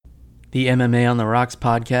The MMA on the Rocks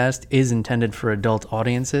podcast is intended for adult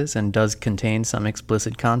audiences and does contain some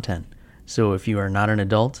explicit content. So if you are not an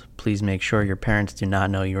adult, please make sure your parents do not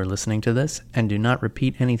know you are listening to this and do not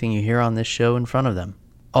repeat anything you hear on this show in front of them.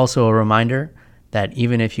 Also a reminder that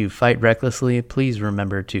even if you fight recklessly, please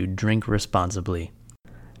remember to drink responsibly.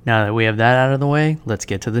 Now that we have that out of the way, let's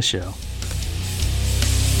get to the show.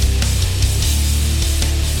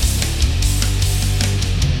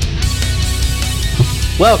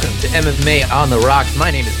 Welcome to MMA on the Rocks.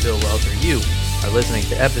 My name is Bill Welter. You are listening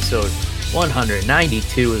to episode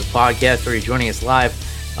 192 of the podcast, or you're joining us live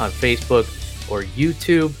on Facebook or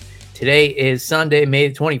YouTube. Today is Sunday, May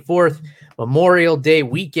the 24th, Memorial Day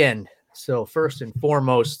weekend. So first and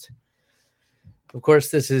foremost, of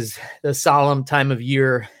course, this is the solemn time of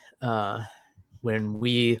year when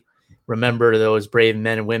we remember those brave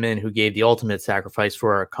men and women who gave the ultimate sacrifice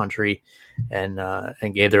for our country and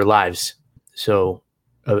gave their lives. So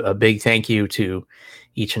a big thank you to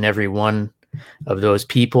each and every one of those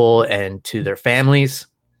people and to their families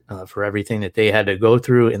for everything that they had to go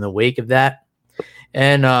through in the wake of that.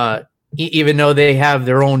 And even though they have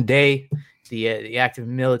their own day, the active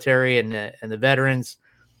military and the veterans,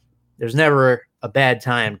 there's never a bad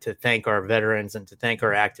time to thank our veterans and to thank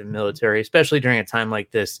our active military, especially during a time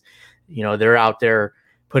like this. You know, they're out there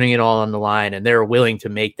putting it all on the line and they're willing to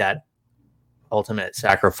make that ultimate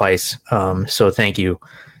sacrifice. So thank you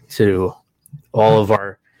to all of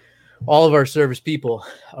our service people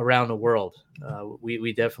around the world.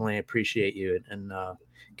 We definitely appreciate you and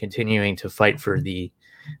continuing to fight for the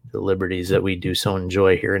liberties that we do so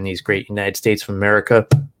enjoy here in these great United States of America.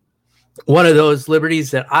 One of those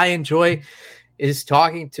liberties that I enjoy is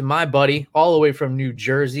talking to my buddy all the way from New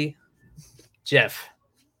Jersey, Jeff,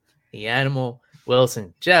 the Animal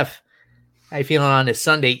Wilson. Jeff, how you feeling on this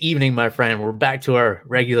Sunday evening, my friend? We're back to our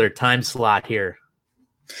regular time slot here.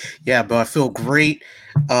 Yeah, but I feel great.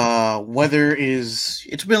 Weather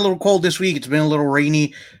it's been a little cold this week. It's been a little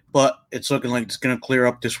rainy, but it's looking like it's going to clear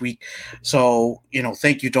up this week. So,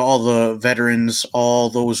 thank you to all the veterans, all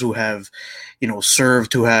those who have,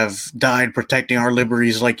 served, who have died protecting our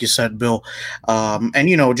liberties, like you said, Bill.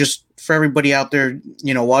 And, just for everybody out there,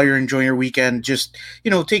 while you're enjoying your weekend, just,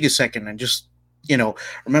 take a second and just,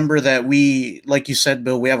 remember that we, like you said,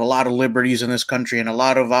 Bill, we have a lot of liberties in this country and a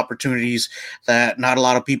lot of opportunities that not a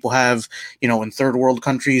lot of people have, in third world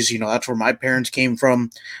countries. That's where my parents came from.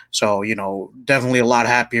 So, definitely a lot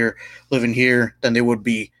happier living here than they would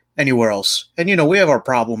be anywhere else. And, we have our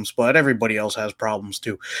problems, but everybody else has problems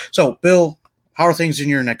too. So, Bill, how are things in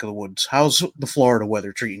your neck of the woods? How's the Florida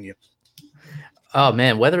weather treating you? Oh,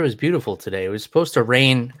 man, weather was beautiful today. It was supposed to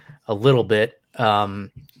rain a little bit.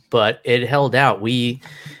 But it held out. We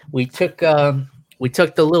took the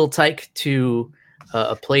little tyke to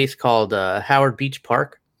a place called Howard Beach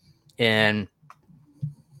Park, and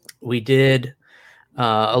we did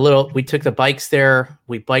we took the bikes there.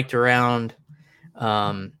 We biked around,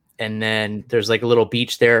 and then there's like a little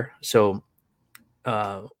beach there. So,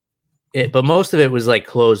 but most of it was like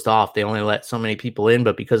closed off. They only let so many people in,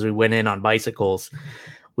 but because we went in on bicycles,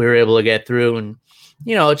 we were able to get through. And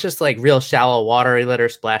it's just like real shallow water. We let her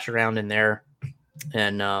splash around in there,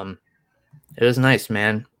 and it was nice,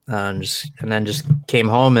 man. And then just came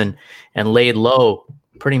home and laid low,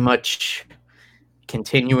 pretty much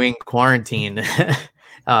continuing quarantine.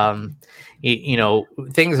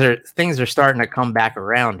 Things are starting to come back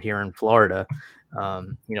around here in Florida.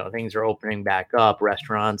 Things are opening back up,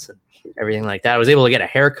 restaurants and everything like that. I was able to get a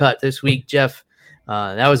haircut this week, Jeff.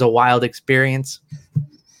 That was a wild experience.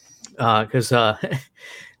 Because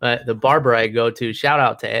the barber I go to, shout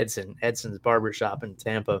out to Edson's Barbershop in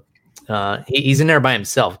Tampa. He's in there by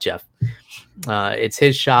himself, Jeff. It's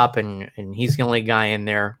his shop, and he's the only guy in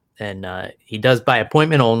there. And he does by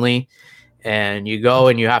appointment only. And you go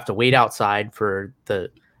and you have to wait outside for the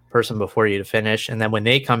person before you to finish. And then when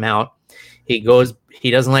they come out, he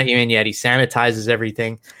doesn't let you in yet. He sanitizes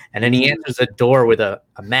everything. And then he enters the door with a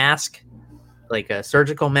mask, like a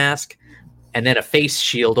surgical mask, and then a face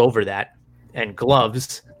shield over that and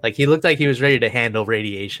gloves. Like he looked like he was ready to handle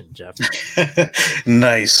radiation, Jeff.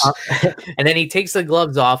 Nice. And then he takes the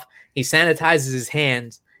gloves off. He sanitizes his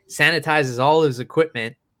hands, sanitizes all his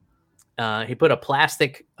equipment. He put a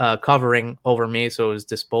plastic covering over me so it was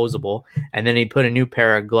disposable. And then he put a new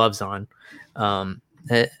pair of gloves on. And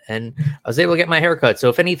I was able to get my hair cut. So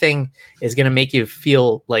if anything is going to make you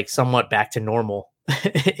feel like somewhat back to normal,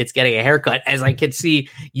 it's getting a haircut, as I could see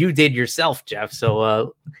you did yourself, Jeff.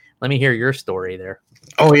 So let me hear your story there.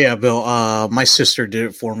 Oh yeah, Bill. My sister did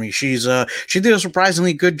it for me. She did a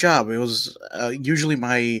surprisingly good job. It was usually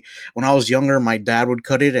when I was younger, my dad would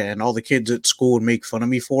cut it, and all the kids at school would make fun of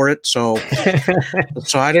me for it. So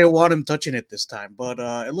I didn't want him touching it this time. But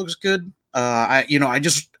it looks good. I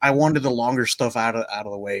wanted the longer stuff out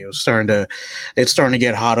of the way. It's starting to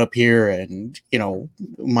get hot up here, and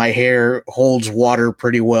my hair holds water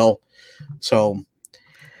pretty well, so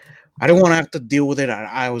I don't want to have to deal with it.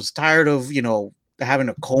 I was tired of having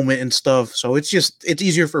to comb it and stuff. So it's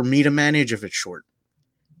easier for me to manage if it's short.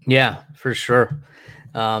 Yeah, for sure.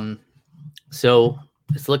 So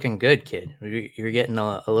it's looking good, kid. You're getting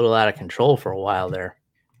a little out of control for a while there.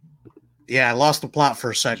 Yeah, I lost the plot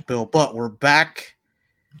for a sec, Bill, but we're back.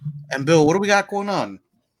 And Bill, what do we got going on?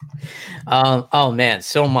 Oh man,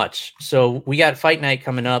 so much. So we got fight night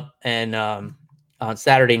coming up and on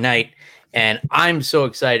Saturday night. And I'm so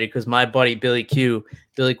excited because my buddy Billy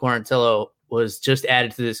Quarantillo, was just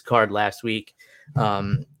added to this card last week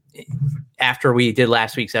after we did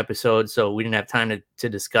last week's episode. So we didn't have time to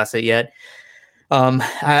discuss it yet.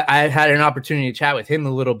 I had an opportunity to chat with him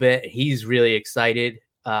a little bit. He's really excited.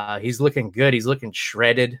 He's looking good. He's looking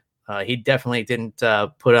shredded. He definitely didn't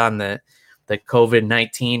put on the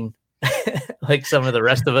COVID-19 like some of the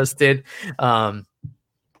rest of us did.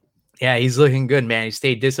 Yeah, he's looking good, man. He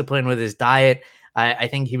stayed disciplined with his diet. I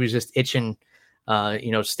think he was just itching,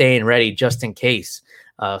 staying ready just in case.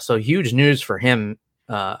 So huge news for him.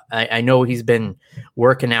 I know he's been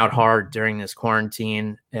working out hard during this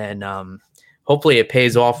quarantine, and hopefully it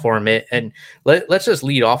pays off for him. And let's just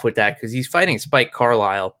lead off with that because he's fighting Spike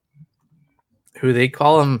Carlisle, who they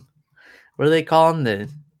call him. What do they call him?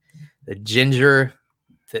 The ginger,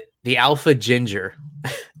 the alpha ginger.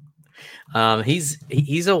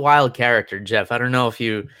 He's a wild character, Jeff. I don't know if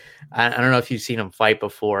you've seen him fight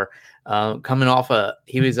before. Coming off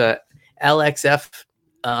he was a LXF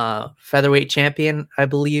featherweight champion, I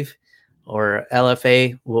believe, or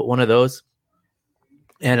LFA, one of those.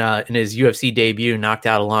 And in his UFC debut, knocked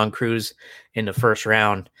out Alon Cruz in the first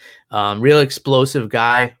round. Real explosive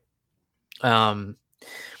guy. And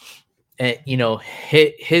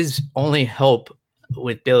his only hope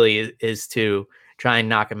with Billy is to try and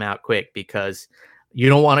knock him out quick, because you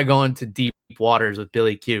don't want to go into deep waters with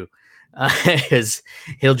Billy Q, because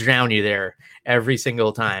he'll drown you there every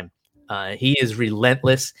single time. He is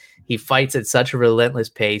relentless. He fights at such a relentless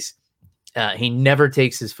pace. He never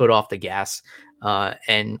takes his foot off the gas.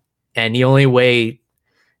 And the only way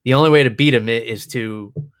to beat him is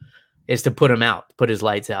to put him out, put his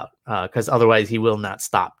lights out, because otherwise he will not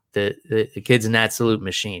stop. The kid's an absolute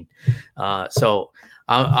machine. So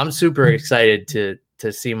I'm super excited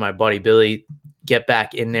to see my buddy Billy get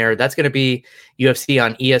back in there. That's going to be UFC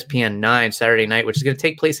on ESPN 9 Saturday night, which is going to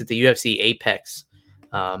take place at the UFC Apex,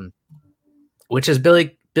 which is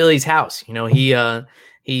Billy's house.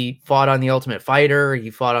 He fought on the Ultimate Fighter. He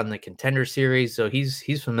fought on the Contender Series, so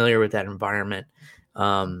he's familiar with that environment.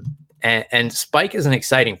 And Spike is an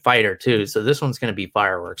exciting fighter too. So this one's going to be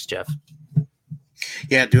fireworks, Jeff.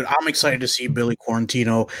 Yeah, dude, I'm excited to see Billy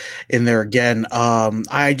Quarantino in there again.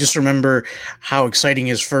 I just remember how exciting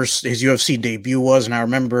his UFC debut was, and I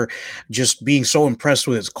remember just being so impressed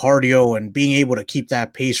with his cardio and being able to keep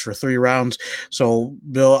that pace for 3 rounds. So,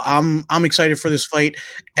 Bill, I'm excited for this fight,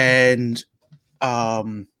 and I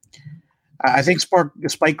think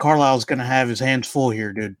Spike Carlisle is going to have his hands full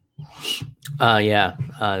here, dude.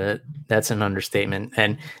 That's an understatement.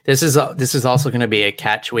 And this is also going to be a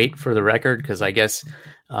catch weight for the record, because I guess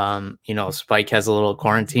Spike has a little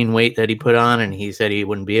quarantine weight that he put on, and he said he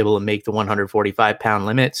wouldn't be able to make the 145-pound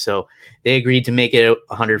limit, so they agreed to make it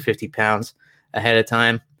 150 pounds ahead of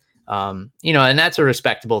time. And that's a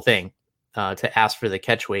respectable thing, to ask for the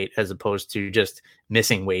catch weight as opposed to just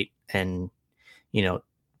missing weight and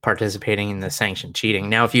participating in the sanctioned cheating.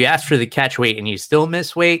 Now, if you ask for the catch weight and you still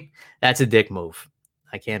miss weight, that's a dick move.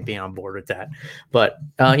 I can't be on board with that. But,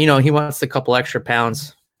 he wants a couple extra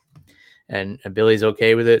pounds, and Billy's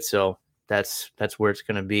okay with it. So that's where it's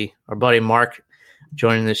going to be. Our buddy Mark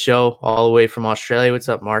joining the show all the way from Australia. What's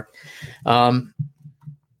up, Mark?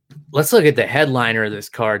 Let's look at the headliner of this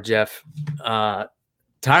card, Jeff.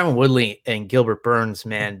 Tyron Woodley and Gilbert Burns,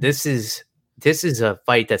 man. This is a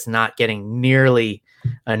fight that's not getting nearly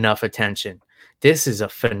enough attention. This is a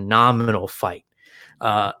phenomenal fight.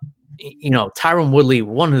 Tyron Woodley,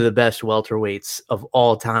 one of the best welterweights of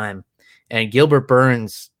all time, and Gilbert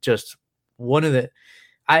Burns, just one of the,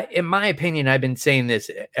 in my opinion, I've been saying this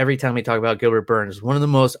every time we talk about Gilbert Burns, one of the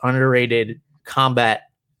most underrated combat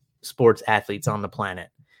sports athletes on the planet.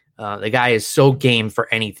 The guy is so game for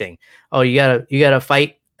anything. Oh, you gotta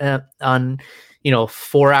fight on,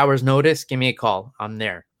 4 hours notice, give me a call. I'm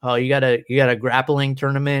there. Oh, you got a grappling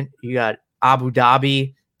tournament. You got Abu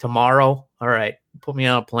Dhabi tomorrow. All right, put me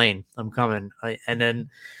on a plane. I'm coming. And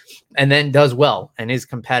then does well and is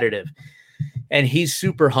competitive. And he's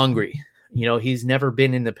super hungry. He's never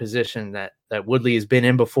been in the position that Woodley has been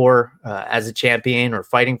in before as a champion or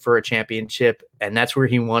fighting for a championship. And that's where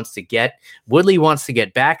he wants to get. Woodley wants to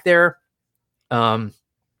get back there.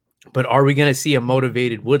 But are we going to see a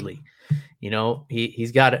motivated Woodley?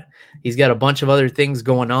 He's got a bunch of other things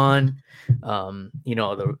going on.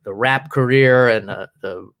 The rap career and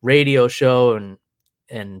the radio show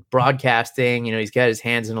and broadcasting. He's got his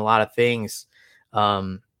hands in a lot of things.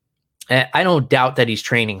 I don't doubt that he's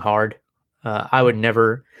training hard. I would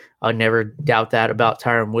never doubt that about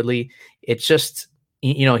Tyron Woodley. It's just,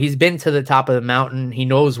 he's been to the top of the mountain. He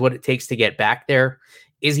knows what it takes to get back there.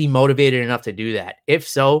 Is he motivated enough to do that? If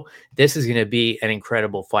so, this is going to be an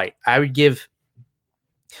incredible fight. I would give,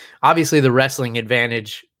 obviously, the wrestling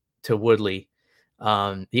advantage to Woodley.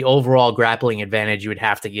 The overall grappling advantage you would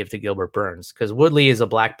have to give to Gilbert Burns, because Woodley is a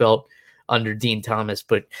black belt under Dean Thomas,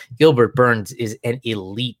 but Gilbert Burns is an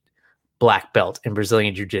elite black belt in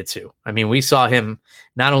Brazilian Jiu-Jitsu. I mean, we saw him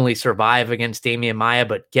not only survive against Damian Maia,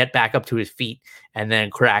 but get back up to his feet and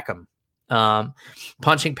then crack him.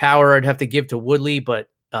 Punching power I'd have to give to Woodley, but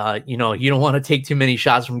you don't want to take too many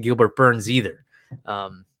shots from Gilbert Burns either.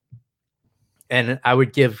 And I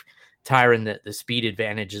would give Tyron the speed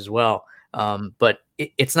advantage as well. But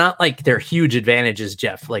it's not like they're huge advantages,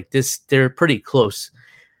 Jeff. Like this, they're pretty close.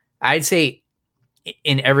 I'd say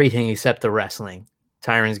in everything except the wrestling,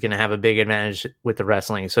 Tyron's going to have a big advantage with the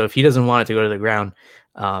wrestling. So if he doesn't want it to go to the ground,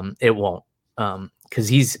 it won't. Because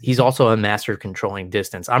he's also a master of controlling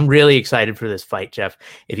distance. I'm really excited for this fight, Jeff.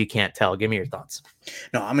 If you can't tell, give me your thoughts.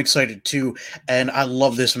 No, I'm excited too, and I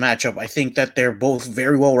love this matchup. I think that they're both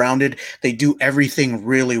very well-rounded. They do everything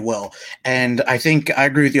really well, and I think I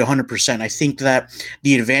agree with you 100%. I think that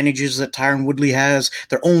the advantages that Tyron Woodley has,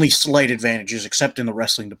 they're only slight advantages, except in the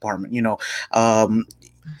wrestling department.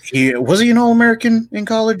 Was he an All-American in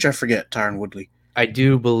college? I forget, Tyron Woodley. I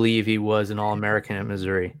do believe he was an All-American at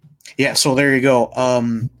Missouri. Yeah, so there you go.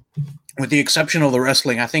 With the exception of the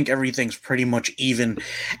wrestling, I think everything's pretty much even.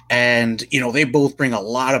 And, they both bring a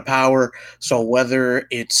lot of power. So whether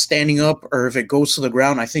it's standing up or if it goes to the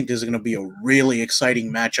ground, I think this is going to be a really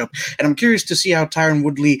exciting matchup. And I'm curious to see how Tyron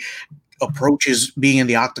Woodley approaches being in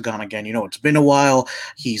the octagon again. It's been a while.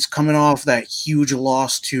 He's coming off that huge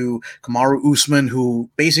loss to Kamaru Usman, who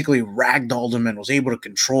basically ragdolled him and was able to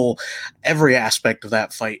control every aspect of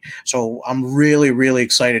that fight. So I'm really, really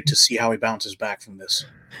excited to see how he bounces back from this.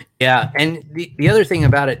 Yeah, and the other thing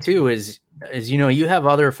about it too is you have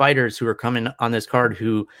other fighters who are coming on this card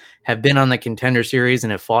who have been on the Contender Series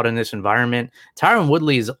and have fought in this environment. Tyron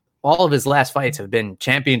Woodley's all of his last fights have been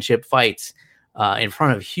championship fights. In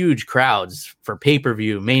front of huge crowds for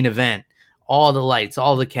pay-per-view, main event, all the lights,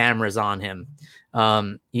 all the cameras on him.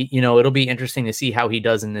 It'll be interesting to see how he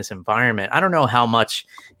does in this environment. I don't know how much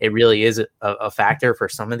it really is a factor for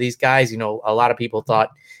some of these guys. A lot of people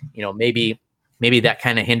thought, maybe that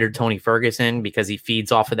kind of hindered Tony Ferguson because he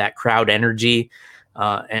feeds off of that crowd energy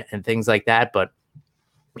and things like that. But,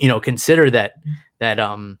 consider that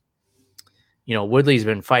Woodley's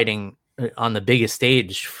been fighting on the biggest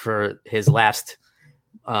stage for his last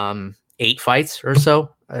 8 fights or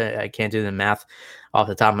so. I can't do the math off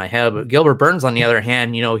the top of my head, but Gilbert Burns, on the other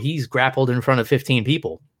hand, he's grappled in front of 15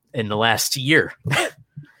 people in the last year.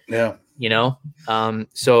 Yeah.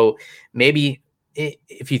 So maybe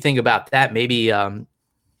if you think about that, maybe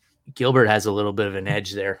Gilbert has a little bit of an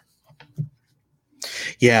edge there.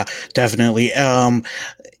 Yeah, definitely.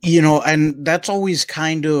 And that's always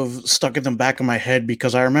kind of stuck in the back of my head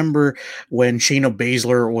because I remember when Shayna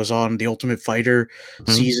Baszler was on The Ultimate Fighter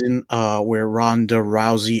season, where Ronda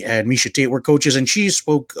Rousey and Miesha Tate were coaches, and she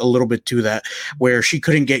spoke a little bit to that, where she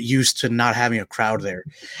couldn't get used to not having a crowd there,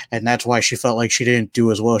 and that's why she felt like she didn't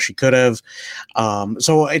do as well as she could have.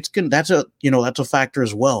 So that's a factor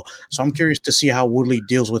as well. So I'm curious to see how Woodley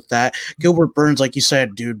deals with that. Gilbert Burns, like you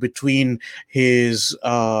said, dude, between his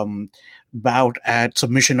bout at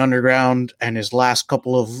Submission Underground and his last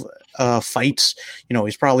couple of fights,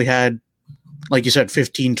 he's probably had, like you said,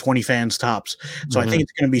 15, 20 fans tops. So I think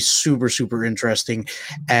it's going to be super, super interesting.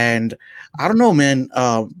 And I don't know, man,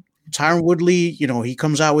 Tyron Woodley, he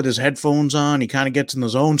comes out with his headphones on, he kind of gets in the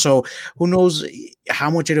zone. So who knows how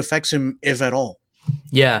much it affects him, if at all.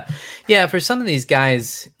 Yeah. For some of these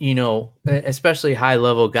guys, especially high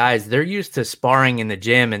level guys, they're used to sparring in the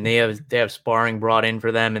gym, and they have sparring brought in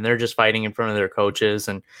for them, and they're just fighting in front of their coaches,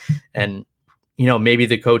 and maybe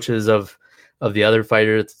the coaches of of the other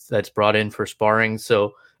fighter that's brought in for sparring.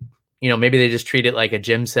 So, maybe they just treat it like a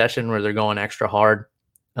gym session where they're going extra hard.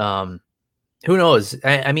 Who knows?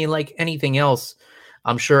 I mean, like anything else,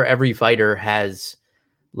 I'm sure every fighter has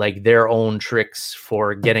like their own tricks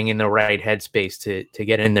for getting in the right headspace to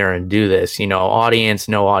get in there and do this. Audience,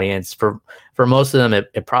 no audience. For most of them,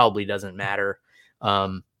 it probably doesn't matter.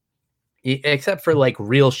 Except for like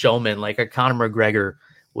real showmen, like a Conor McGregor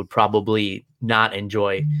would probably not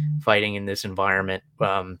enjoy fighting in this environment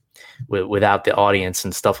without the audience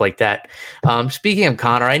and stuff like that. Speaking of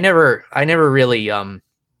Conor, I never really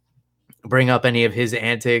bring up any of his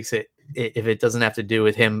antics if it doesn't have to do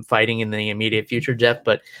with him fighting in the immediate future, Jeff.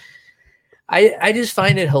 But I just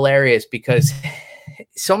find it hilarious because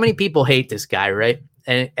so many people hate this guy, right?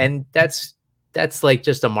 And that's like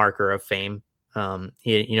just a marker of fame.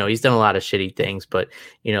 He's done a lot of shitty things, but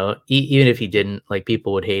even if he didn't, like,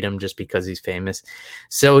 people would hate him just because he's famous.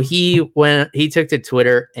 So he took to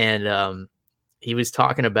Twitter and he was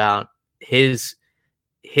talking about his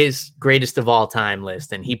greatest of all time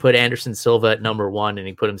list, and he put Anderson Silva at number 1 and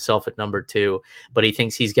he put himself at number 2, but he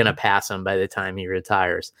thinks he's going to pass him by the time he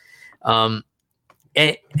retires. And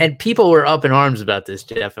people were up in arms about this,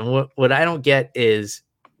 Jeff. And what I don't get is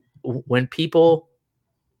when people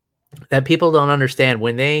don't understand,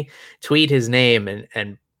 when they tweet his name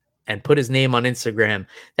and put his name on Instagram,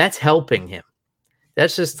 that's helping him.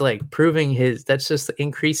 That's just like that's just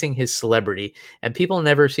increasing his celebrity. And people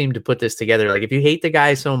never seem to put this together. Like, if you hate the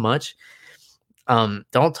guy so much,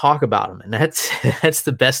 don't talk about him. And that's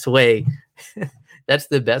the best way. That's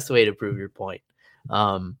the best way to prove your point.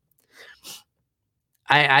 I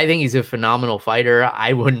think he's a phenomenal fighter.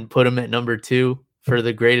 I wouldn't put him at number 2 for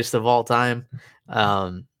the greatest of all time.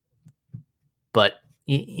 But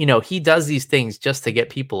he does these things just to get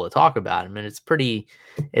people to talk about him, and it's pretty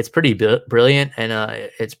brilliant, and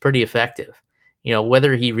it's pretty effective.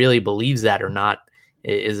 Whether he really believes that or not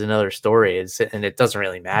is another story. And it doesn't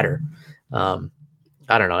really matter. I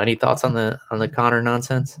don't know. Any thoughts on the Conor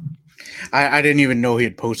nonsense? I didn't even know he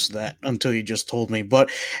had posted that until you just told me. But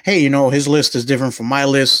hey, his list is different from my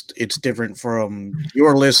list. It's different from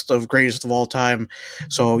your list of greatest of all time.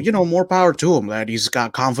 So, more power to him that he's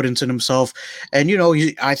got confidence in himself. And,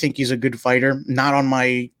 I think he's a good fighter. Not on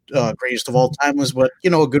my greatest of all time list, but,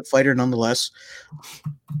 a good fighter nonetheless.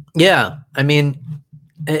 Yeah. I mean,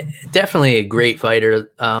 definitely a great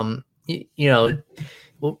fighter. The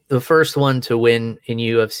first one to win in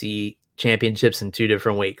UFC championships in 2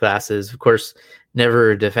 different weight classes. Of course,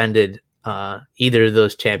 never defended either of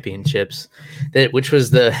those championships. Which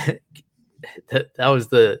was that was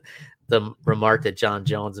the remark that John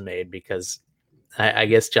Jones made, because I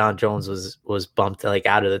guess John Jones was bumped like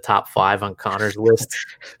out of the top 5 on Conor's list,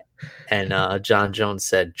 and John Jones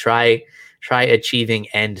said, "Try achieving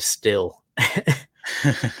end still."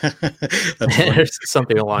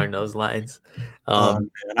 Something along those lines. I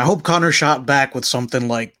hope Conor shot back with something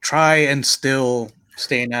like "try and still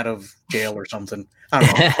staying out of jail" or something.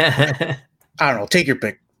 I don't know. Take your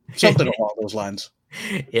pick. Something along those lines.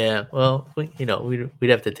 Yeah. Well, we'd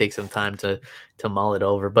have to take some time to mull it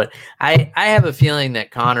over. But I have a feeling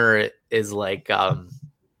that Conor is like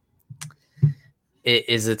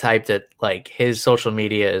is the type that, like, his social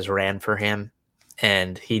media is ran for him,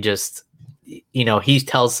 and he just he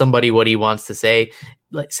tells somebody what he wants to say,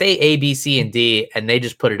 like say A, B, C, and D, and they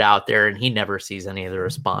just put it out there, and he never sees any of the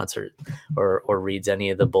response or reads any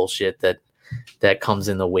of the bullshit that comes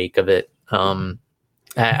in the wake of it. I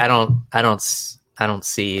don't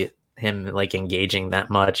see him like engaging that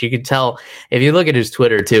much. You can tell if you look at his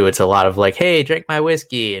Twitter too, it's a lot of like, "Hey, drink my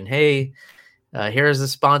whiskey," and "Hey, here's a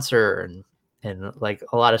sponsor," and like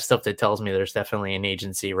a lot of stuff that tells me there's definitely an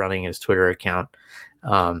agency running his Twitter account.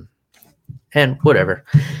 And whatever.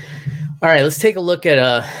 All right, let's take a look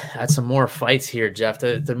at some more fights here, Jeff.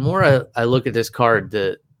 The more I look at this card,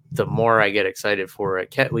 the more I get excited for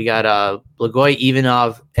it. We got Blagoy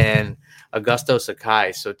Ivanov and Augusto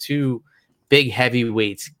Sakai, so 2 big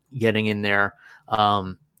heavyweights getting in there.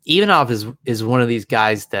 Ivanov is one of these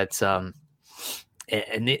guys that's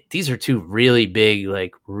these are 2 really big,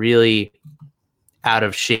 like really out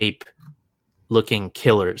of shape looking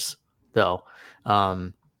killers, though.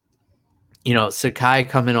 Sakai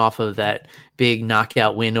coming off of that big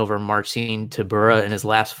knockout win over Marcin Tybura in his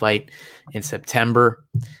last fight in September.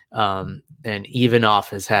 And Ivanov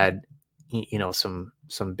has had, some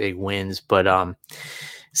big wins, but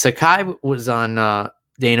Sakai was on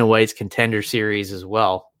Dana White's Contender Series as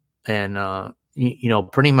well. And,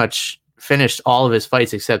 pretty much finished all of his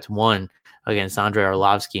fights except one against Andrei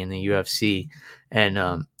Arlovsky in the UFC.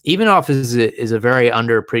 And Ivanov is a very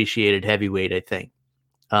underappreciated heavyweight, I think.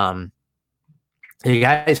 The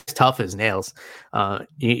guy's tough as nails.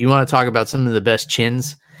 You want to talk about some of the best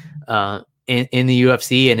chins in the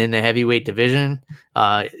UFC and in the heavyweight division?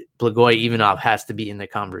 Blagoy Ivanov has to be in the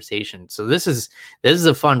conversation. So this is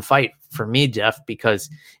a fun fight for me, Jeff, because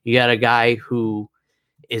you got a guy who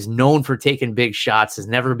is known for taking big shots, has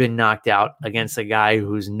never been knocked out, against a guy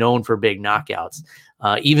who's known for big knockouts.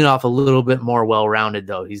 Ivanov a little bit more well-rounded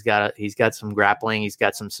though. He's got some grappling, he's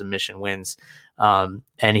got some submission wins,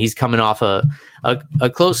 and he's coming off a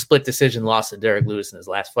close split decision loss to Derek Lewis in his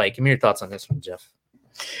last fight. Give me your thoughts on this one, Jeff.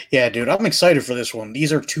 Yeah, dude, I'm excited for this one.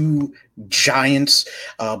 These are two giants.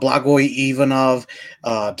 Blagoy Ivanov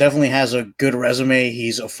definitely has a good resume.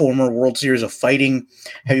 He's a former World Series of Fighting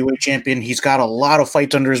heavyweight champion. He's got a lot of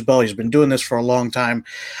fights under his belt. He's been doing this for a long time.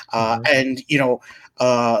 And,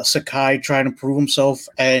 Sakai trying to prove himself.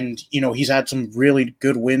 And, he's had some really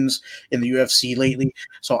good wins in the UFC lately.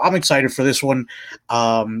 So I'm excited for this one.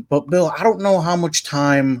 But, Bill, I don't know how much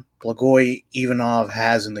time Blagoy Ivanov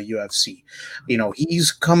has in the UFC.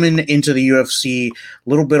 He's coming into the UFC a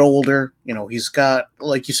little bit older. He's got,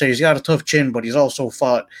 like you say, he's got a tough chin, but he's also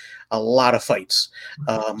fought a lot of fights.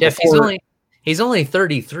 Jeff, he's only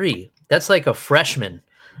 33. That's like a freshman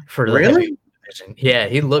for the really. Yeah,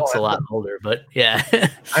 he looks a lot older, but yeah.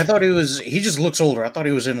 I thought he just looks older. I thought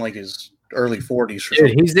he was in like his early 40s.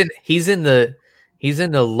 Dude, he's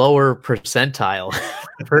in the lower percentile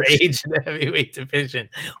for age in the heavyweight division.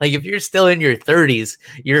 Like if you're still in your 30s,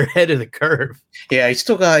 you're ahead of the curve. Yeah,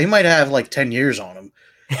 he might have like 10 years on him.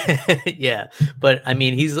 Yeah, but I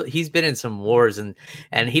mean, he's been in some wars, and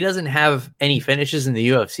he doesn't have any finishes in the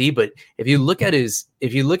UFC. But if you look at his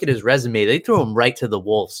resume, they throw him right to the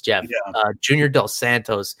wolves. Jeff, Junior Dos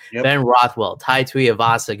Santos, Ben Rothwell, Tai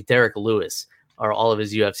Tuivasa, Derek Lewis are all of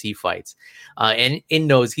his UFC fights, and in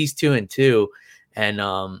those he's 2-2,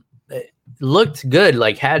 and looked good.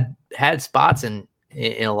 Like had spots in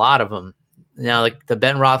a lot of them. Now, like the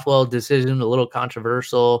Ben Rothwell decision, a little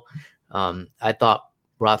controversial. I thought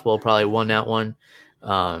Rothwell probably won that one.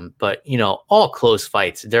 But, all close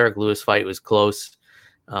fights. Derek Lewis fight was close.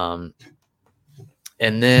 And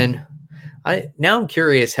then I'm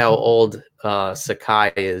curious how old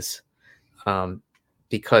Sakai is,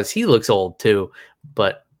 because he looks old too,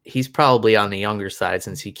 but he's probably on the younger side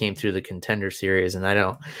since he came through the Contender Series. And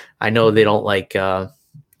I know they don't like, all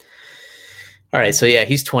right. So yeah,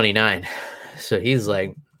 he's 29. So he's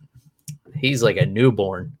like a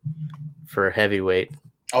newborn for heavyweight.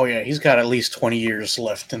 Oh, yeah, he's got at least 20 years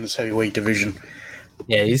left in this heavyweight division.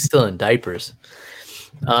 Yeah, he's still in diapers.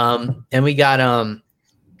 And we got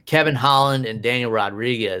Kevin Holland and Daniel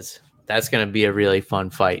Rodriguez. That's going to be a really fun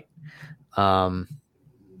fight. Jeff,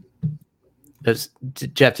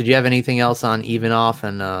 did you have anything else on Ivanov?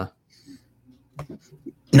 And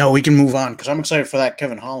No, we can move on because I'm excited for that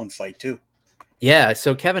Kevin Holland fight too. Yeah,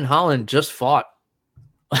 so Kevin Holland just fought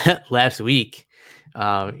last week. He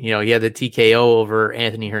had the TKO over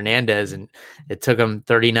Anthony Hernandez, and it took him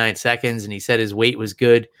 39 seconds, and he said his weight was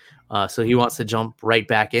good. So he wants to jump right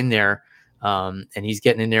back in there. And he's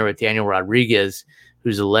getting in there with Daniel Rodriguez,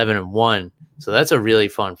 who's 11-1. So that's a really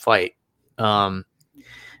fun fight. Man,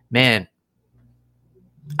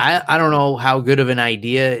 I don't know how good of an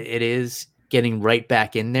idea it is getting right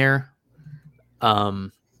back in there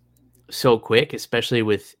so quick, especially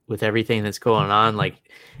with everything that's going on. Like,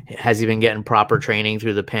 has he been getting proper training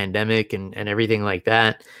through the pandemic and everything like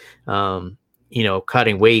that?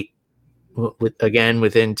 Cutting weight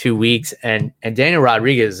within 2 weeks. And Daniel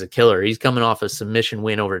Rodriguez is a killer. He's coming off a submission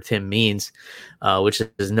win over Tim Means, which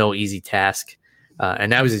is no easy task.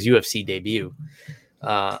 And that was his UFC debut.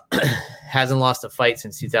 Hasn't lost a fight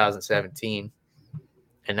since 2017.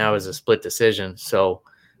 And that was a split decision. So,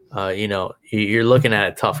 you're looking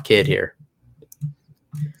at a tough kid here.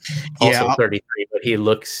 Also 33, but he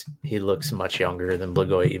looks much younger than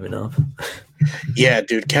Blagoy Ivanov. Yeah,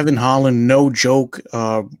 dude, Kevin Holland, no joke,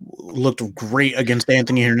 looked great against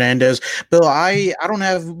Anthony Hernandez. Bill, I don't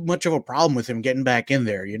have much of a problem with him getting back in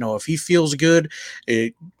there. If he feels good,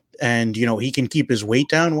 and he can keep his weight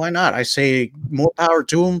down, why not? I say more power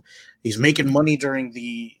to him. He's making money during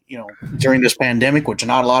this pandemic, which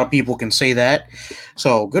not a lot of people can say that.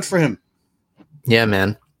 So good for him. Yeah,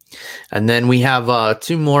 man. And then we have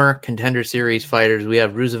two more Contender Series fighters. We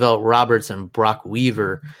have Roosevelt Roberts and Brock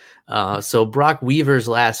Weaver. So Brock Weaver's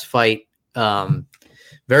last fight,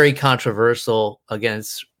 very controversial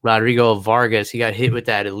against Rodrigo Vargas. He got hit with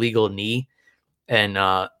that illegal knee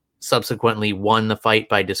and subsequently won the fight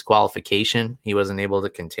by disqualification. He wasn't able to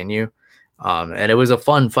continue. And it was a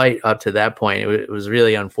fun fight up to that point. It was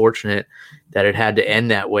really unfortunate that it had to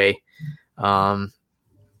end that way.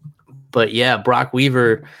 But yeah, Brock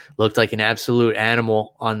Weaver looked like an absolute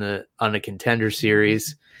animal on the Contender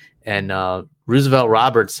Series, and Roosevelt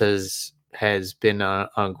Roberts has been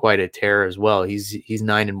on quite a tear as well. He's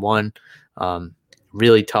 9-1,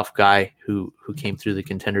 really tough guy who came through the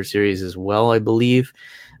Contender Series as well, I believe.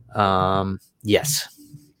 Yes,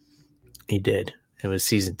 he did. It was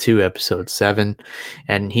season 2, episode 7,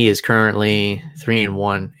 and he is currently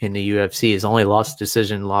 3-1 in the UFC. His only lost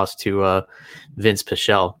to Vince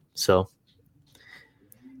Pichel. So,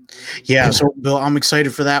 yeah. So, Bill, I'm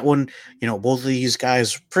excited for that one. Both of these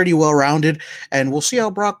guys pretty well rounded, and we'll see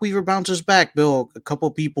how Brock Weaver bounces back. Bill, a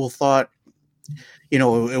couple people thought,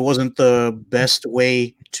 it wasn't the best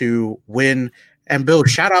way to win. And Bill,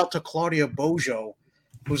 shout out to Claudia Bojo,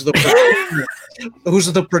 who's the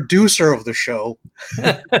producer of the show.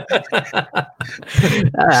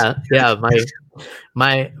 Yeah,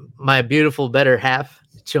 my beautiful better half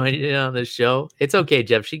joined in on the show. It's okay,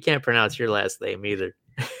 Jeff. She can't pronounce your last name either.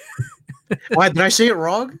 Why did I say it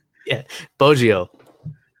wrong? Yeah, Boggio.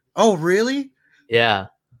 Oh, really? Yeah.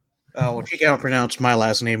 Oh, well, she can't pronounce my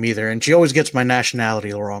last name either, and she always gets my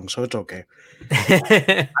nationality wrong, so it's okay.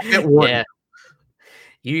 I get one. Yeah.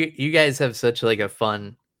 You guys have such like a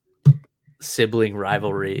fun sibling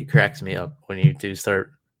rivalry. It cracks me up when you do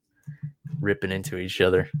start ripping into each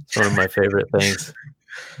other. It's one of my favorite things.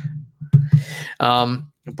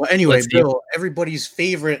 But anyway, Bill, everybody's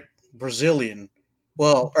favorite Brazilian,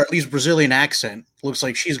 well, or at least Brazilian accent, looks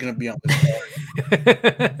like she's going to be on the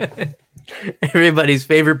show. Everybody's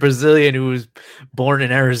favorite Brazilian who was born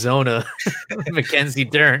in Arizona, Mackenzie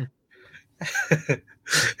Dern.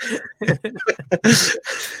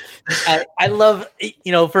 I love,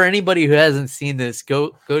 for anybody who hasn't seen this,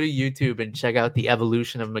 go to YouTube and check out the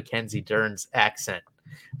evolution of Mackenzie Dern's accent,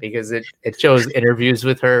 because it shows interviews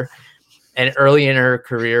with her, and early in her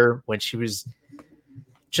career when she was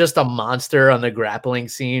just a monster on the grappling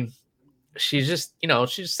scene. She's just,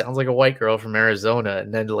 she just sounds like a white girl from Arizona.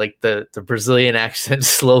 And then like the Brazilian accent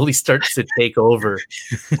slowly starts to take over.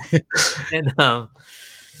 And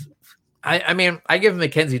I mean, I give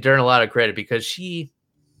Mackenzie Dern a lot of credit because she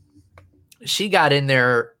got in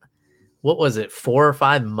there, what was it, 4 or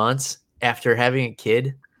 5 months after having a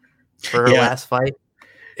kid for her last fight.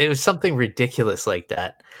 It was something ridiculous like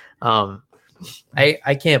that. I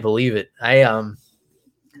can't believe it.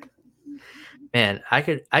 Man, I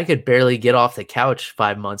could barely get off the couch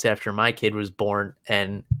 5 months after my kid was born,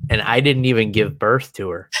 and I didn't even give birth to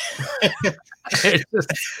her.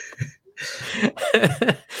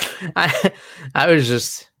 I was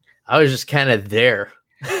just kind of there.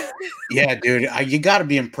 Yeah, dude, you got to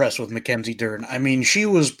be impressed with Mackenzie Dern. I mean, she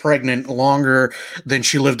was pregnant longer than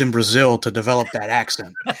she lived in Brazil to develop that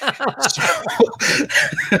accent.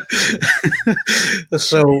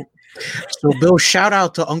 So Bill, shout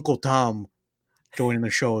out to Uncle Tom joining the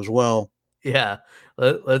show as well. Yeah,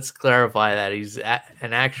 let's clarify that he's an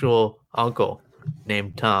actual uncle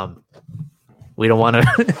named Tom. We don't want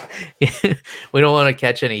to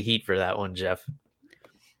catch any heat for that one, Jeff.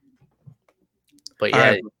 But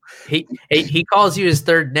yeah, he calls you his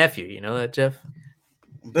third nephew. You know that, Jeff?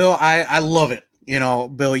 Bill, I love it.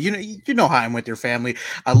 Bill, you know how I'm with your family.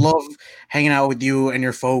 I love hanging out with you and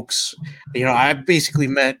your folks. I basically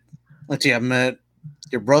met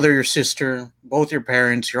your brother, your sister, both your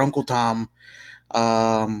parents, your Uncle Tom.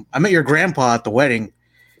 I met your grandpa at the wedding.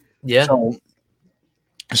 Yeah.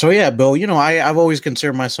 So yeah, Bill, I've always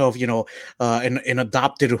considered myself, an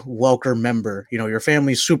adopted Welker member. Your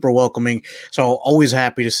family's super welcoming. So always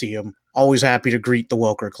happy to see him. Always happy to greet the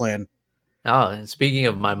Welker clan. Oh, and speaking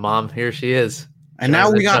of my mom, here she is. And now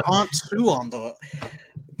we got Aunt Sue on the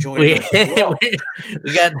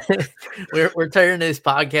we're turning this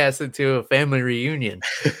podcast into a family reunion.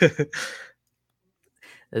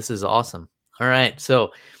 This is awesome. All right.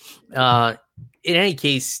 So in any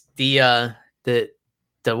case, the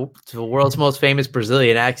world's most famous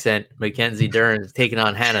Brazilian accent, Mackenzie Dern, is taking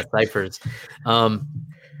on Hannah Cifers.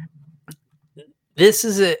 This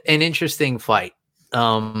is an interesting fight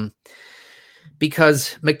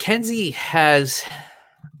because Mackenzie has,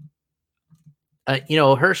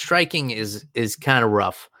 her striking is kind of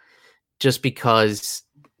rough, just because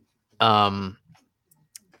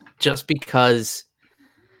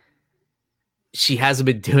she hasn't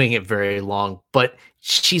been doing it very long, but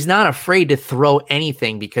she's not afraid to throw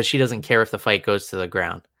anything because she doesn't care if the fight goes to the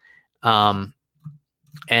ground. And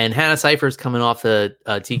Hannah Cifers coming off the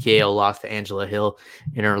TKO loss to Angela Hill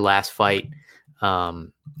in her last fight.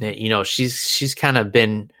 She's kind of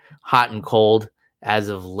been hot and cold as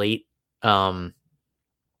of late. Her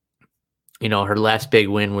last big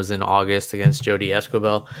win was in August against Jodie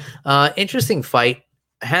Esquibel. Interesting fight.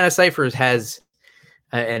 Hannah Cifers has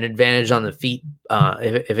an advantage on the feet.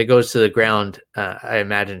 If it goes to the ground, I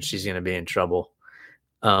imagine she's going to be in trouble.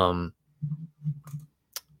 But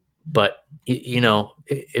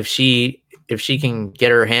if she can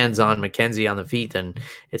get her hands on Mackenzie on the feet, then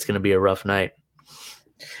it's going to be a rough night.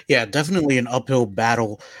 Yeah, definitely an uphill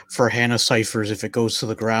battle for Hannah Cifers if it goes to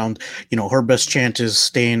the ground. Her best chance is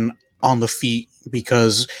staying on the feet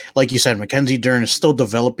because, like you said, Mackenzie Dern is still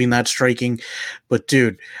developing that striking. But,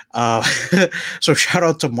 dude, so shout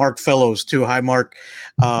out to Mark Fellows, too. Hi, Mark.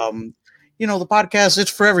 The podcast,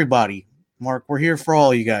 it's for everybody. Mark, we're here for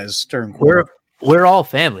all you guys during quarter. We're all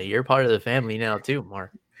family. You're part of the family now, too,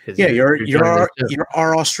 Mark. Yeah, you're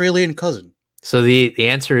our Australian cousin. So the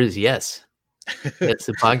answer is yes. Yes,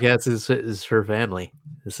 the podcast is for family.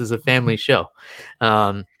 This is a family show.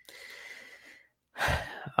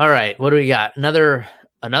 All right, what do we got? Another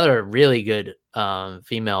really good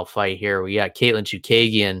female fight here. We got Caitlin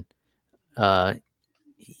Chookagian,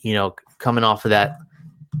 coming off of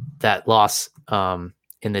that loss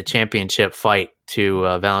in the championship fight to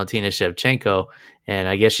Valentina Shevchenko, and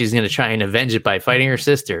I guess she's going to try and avenge it by fighting her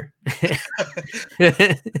sister.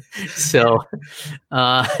 So,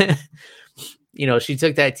 she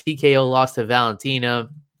took that TKO loss to Valentina.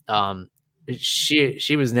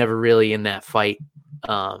 She was never really in that fight.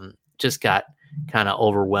 Just got kind of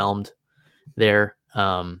overwhelmed there.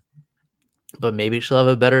 But maybe she'll have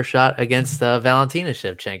a better shot against Valentina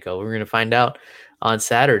Shevchenko. We're going to find out on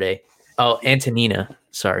Saturday. Oh, Antonina.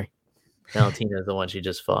 Sorry. Valentina is the one she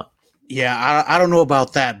just fought. Yeah, I don't know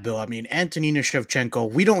about that, Bill. I mean, Antonina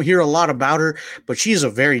Shevchenko, we don't hear a lot about her, but she's a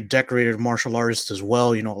very decorated martial artist as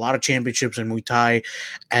well. A lot of championships in Muay Thai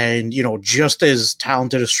and, just as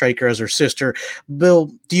talented a striker as her sister.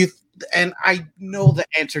 Bill, and I know the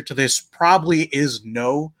answer to this probably is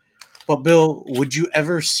no, but Bill, would you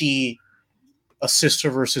ever see a sister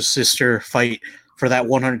versus sister fight for that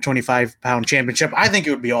 125-pound championship? I think it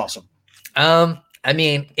would be awesome. I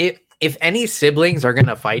mean, if any siblings are going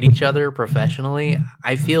to fight each other professionally,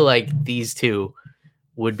 I feel like these two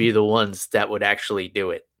would be the ones that would actually do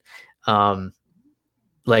it.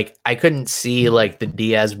 Like I couldn't see like the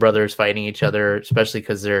Diaz brothers fighting each other, especially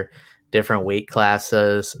because they're different weight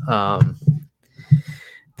classes.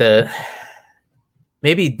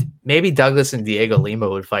 Maybe Douglas and Diego Lima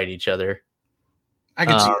would fight each other. I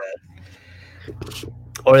can see that.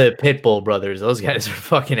 Or the Pitbull brothers. Those guys are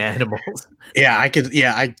fucking animals. Yeah,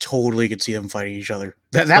 I totally could see them fighting each other.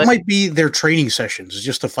 That might be their training sessions,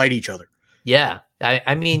 just to fight each other. Yeah.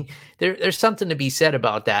 I mean, there's something to be said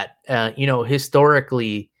about that.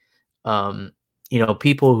 Historically,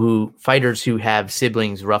 fighters who have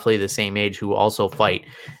siblings roughly the same age who also fight,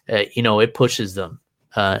 it pushes them.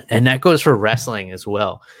 And that goes for wrestling as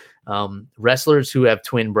well. Wrestlers who have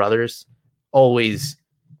twin brothers always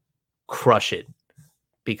crush it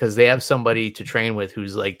because they have somebody to train with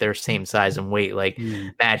who's like their same size and weight. Like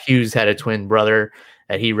Matt Hughes had a twin brother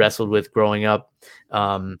that he wrestled with growing up.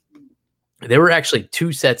 There were actually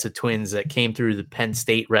two sets of twins that came through the Penn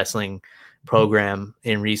State wrestling program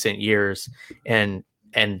in recent years. And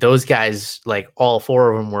those guys, like all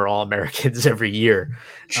four of them were all Americans every year.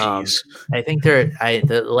 I think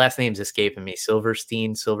the last name's escaping me.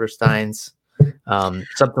 Silversteins,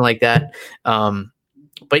 something like that.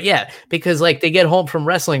 But yeah, because like they get home from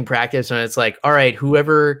wrestling practice and it's like, all right,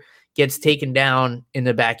 whoever gets taken down in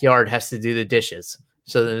the backyard has to do the dishes.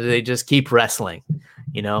 So they just keep wrestling,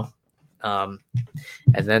 and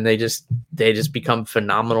then they just become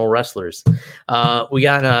phenomenal wrestlers. We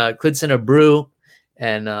got Klidson Abreu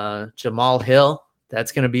and Jamal Hill.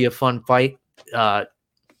 That's going to be a fun fight.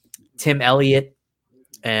 Tim Elliott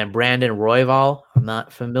and Brandon Royval. I'm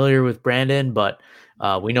not familiar with Brandon, but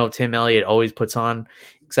we know Tim Elliott always puts on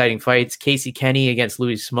exciting fights. Casey Kenny against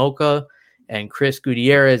Luis Smoka and Chris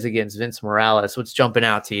Gutierrez against Vince Morales. What's jumping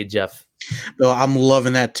out to you, Jeff? Bill, I'm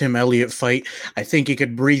loving that Tim Elliott fight. I think he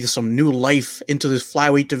could breathe some new life into this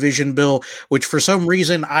flyweight division, Bill, which for some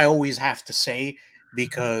reason I always have to say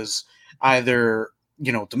because either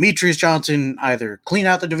Demetrius Johnson either clean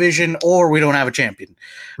out the division or we don't have a champion,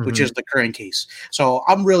 which is the current case. So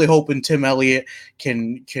I'm really hoping Tim Elliott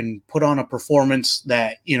can put on a performance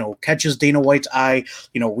that, catches Dana White's eye.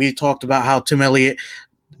 We talked about how Tim Elliott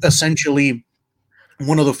essentially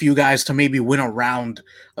one of the few guys to maybe win a round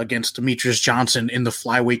against Demetrius Johnson in the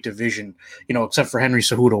flyweight division, except for Henry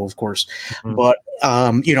Cejudo, of course. But,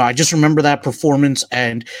 I just remember that performance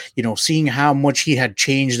and, seeing how much he had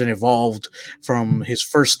changed and evolved from his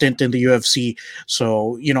first stint in the UFC.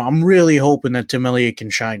 So, I'm really hoping that Tim Elliott can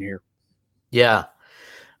shine here. Yeah.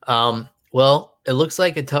 Well, it looks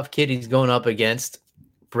like a tough kid he's going up against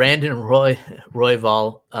Brandon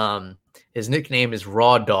Royval. His nickname is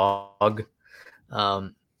Raw Dog.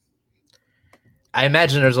 I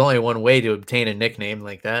imagine there's only one way to obtain a nickname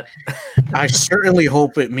like that. I certainly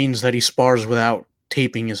hope it means that he spars without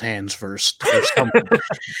taping his hands first or something.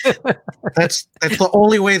 That's the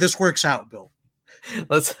only way this works out, Bill.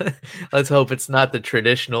 Let's hope it's not the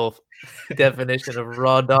traditional definition of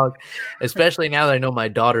Raw Dog, especially now that I know my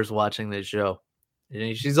daughter's watching this show.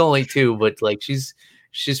 She's only 2, but like she's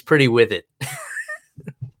pretty with it.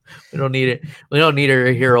 We don't need it. We don't need her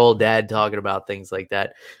to hear old dad talking about things like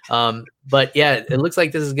that. But yeah, it looks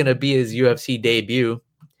like this is going to be his UFC debut.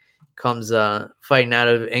 Comes fighting out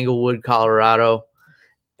of Englewood, Colorado,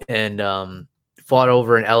 and fought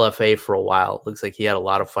over in LFA for a while. Looks like he had a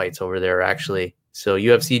lot of fights over there, actually. So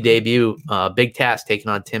UFC debut, big task taking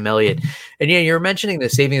on Tim Elliott. And yeah, you're mentioning the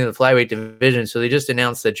saving of the flyweight division. So they just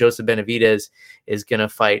announced that Joseph Benavidez is going to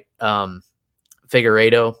fight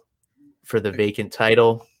Figueiredo for the vacant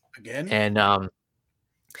title. Again? And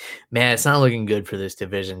man, it's not looking good for this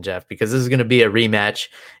division, Jeff, because this is going to be a rematch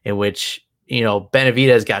in which,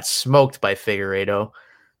 Benavidez got smoked by Figueiredo,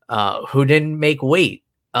 who didn't make weight.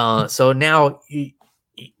 So now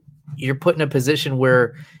you're put in a position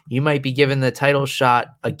where you might be given the title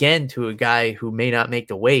shot again to a guy who may not make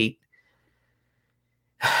the weight.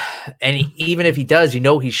 And even if he does,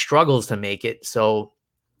 he struggles to make it. So,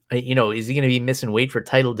 is he going to be missing weight for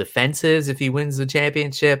title defenses if he wins the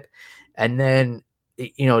championship? And then,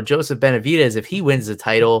 Joseph Benavidez, if he wins the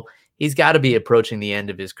title, he's got to be approaching the end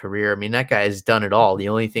of his career. I mean, that guy has done it all. The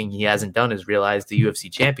only thing he hasn't done is realize the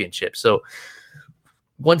UFC championship. So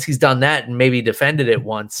once he's done that and maybe defended it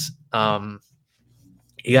once,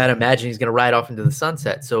 you got to imagine he's going to ride off into the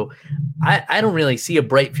sunset. So I don't really see a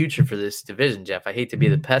bright future for this division, Jeff. I hate to be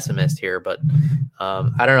the pessimist here, but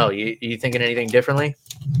I don't know. You thinking anything differently?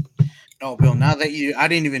 No, Bill, now that I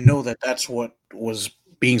didn't even know that that's what was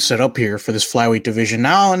being set up here for this flyweight division.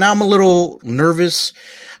 Now I'm a little nervous.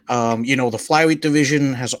 The flyweight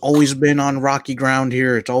division has always been on rocky ground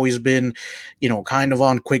here. It's always been, kind of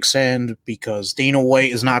on quicksand because Dana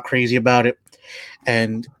White is not crazy about it.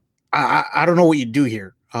 And I don't know what you do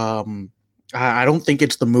here. I don't think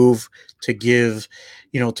it's the move to give,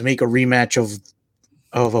 to make a rematch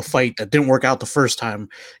of a fight that didn't work out the first time.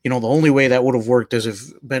 The only way that would have worked is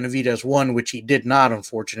if Benavidez won, which he did not,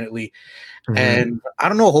 unfortunately. Mm-hmm. And I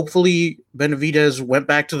don't know, hopefully Benavidez went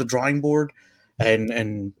back to the drawing board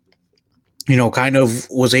and kind of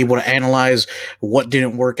was able to analyze what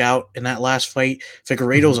didn't work out in that last fight.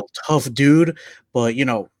 Figueiredo's a tough dude, but,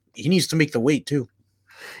 he needs to make the weight too.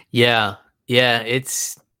 Yeah.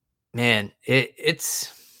 It's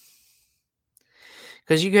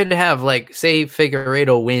because you could have say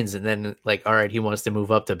Figueiredo wins and then all right, he wants to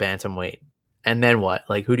move up to bantamweight. And then what?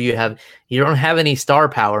 Who do you have? You don't have any star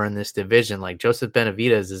power in this division. Joseph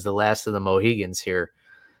Benavidez is the last of the Mohegans here.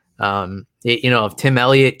 If Tim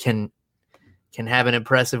Elliott can have an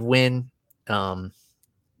impressive win,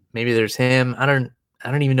 maybe there's him. I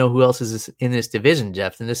don't even know who else is in this division,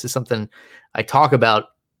 Jeff. And this is something I talk about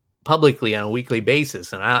publicly on a weekly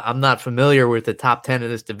basis. And I'm not familiar with the top 10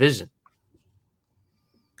 of this division.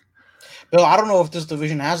 Bill, I don't know if this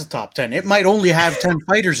division has a top 10. It might only have 10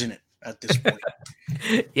 fighters in it at this point.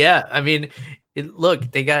 Yeah, I mean,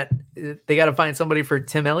 look, they got to find somebody for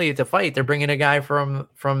Tim Elliott to fight. They're bringing a guy from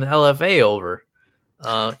LFA over.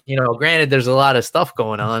 Granted, there's a lot of stuff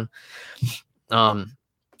going on.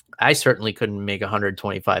 I certainly couldn't make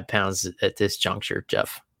 125 pounds at this juncture,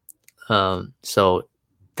 Jeff. So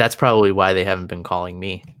that's probably why they haven't been calling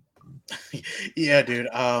me. Yeah, dude.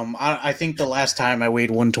 I think the last time I weighed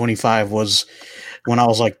 125 was when I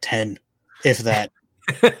was 10, if that.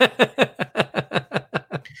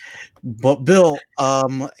 But Bill,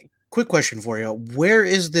 quick question for you. Where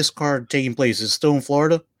is this card taking place? Is it still in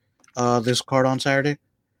Florida? This card on Saturday?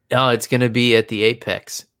 No, it's going to be at the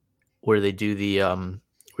Apex where they do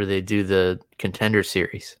the Contender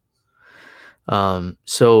Series.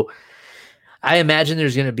 So I imagine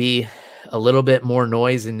there's going to be a little bit more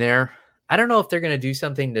noise in there. I don't know if they're going to do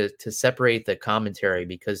something to separate the commentary,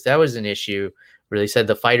 because that was an issue where they said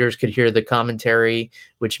the fighters could hear the commentary,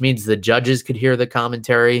 which means the judges could hear the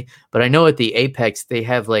commentary. But I know at the Apex, they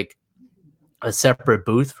have a separate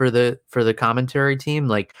booth for the commentary team,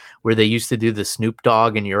 where they used to do the Snoop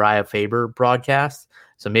Dogg and Uriah Faber broadcast.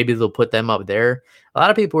 So maybe they'll put them up there. A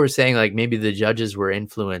lot of people were saying maybe the judges were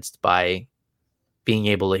influenced by being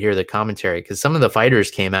able to hear the commentary, because some of the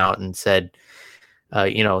fighters came out and said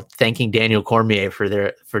thanking Daniel Cormier for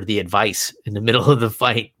the advice in the middle of the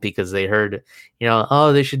fight because they heard,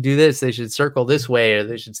 oh, they should do this, they should circle this way, or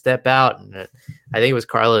they should step out. And I think it was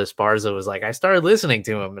Carla Esparza was like, I started listening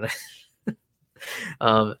to him, and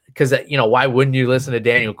because why wouldn't you listen to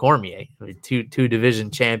Daniel Cormier, two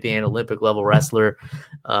division champion, Olympic level wrestler,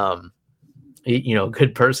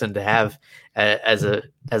 good person to have as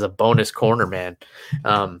a bonus corner, man.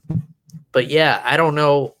 But yeah, I don't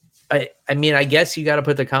know. I mean, I guess you got to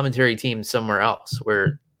put the commentary team somewhere else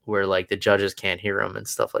where like the judges can't hear them and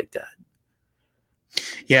stuff like that.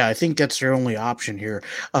 Yeah, I think that's their only option here.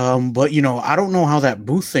 But I don't know how that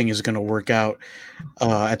booth thing is going to work out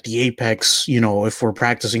at the Apex. If we're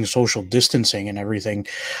practicing social distancing and everything.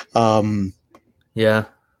 Yeah,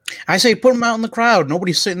 I say put them out in the crowd.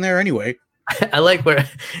 Nobody's sitting there anyway. I like where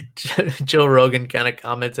Joe Rogan kind of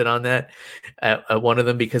commented on that at one of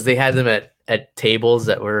them, because they had them at tables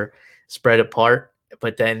that were spread apart,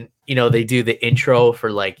 but then they do the intro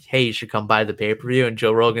for like, hey, you should come by the pay-per-view, and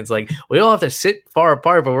Joe Rogan's like, we all have to sit far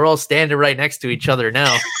apart, but we're all standing right next to each other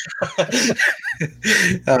now.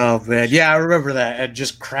 Oh man, yeah, I remember that, and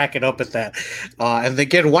just cracking up at that. And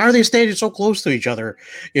again, why are they standing so close to each other?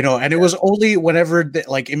 And it was only whenever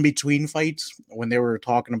like in between fights, when they were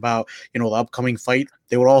talking about the upcoming fight,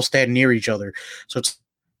 they would all stand near each other. So it's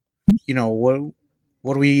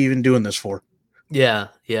what are we even doing this for? Yeah.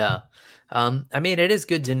 I mean, it is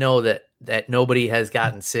good to know that nobody has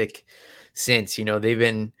gotten sick since. They've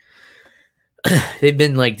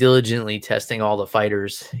been like diligently testing all the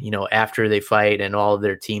fighters, after they fight, and all of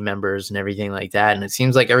their team members and everything like that. And it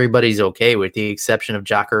seems like everybody's okay, with the exception of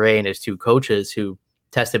Jacare and his two coaches who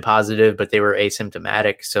tested positive, but they were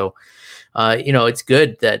asymptomatic. So, it's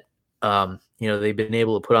good that, they've been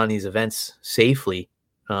able to put on these events safely.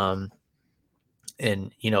 And,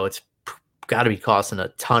 it's got to be costing a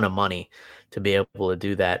ton of money to be able to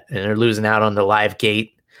do that. And they're losing out on the live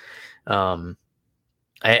gate. They're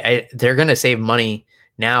going to save money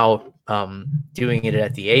now doing it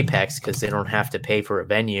at the Apex, because they don't have to pay for a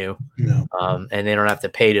venue. No. And they don't have to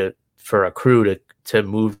pay for a crew to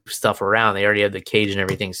move stuff around. They already have the cage and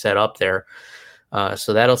everything set up there.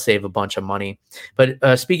 So that'll save a bunch of money.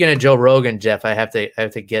 But speaking of Joe Rogan, Jeff, I have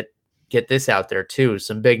to get this out there too.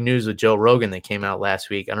 Some big news with Joe Rogan that came out last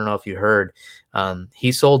week. I don't know if you heard.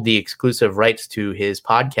 He sold the exclusive rights to his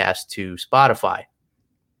podcast to Spotify.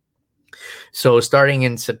 So starting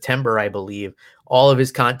in September, I believe, all of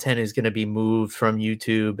his content is going to be moved from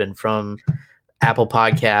YouTube and from Apple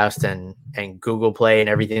Podcast and Google Play and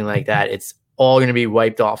everything like that. It's all going to be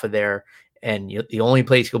wiped off of there. And the only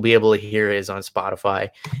place you'll be able to hear is on Spotify.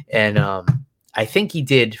 And I think he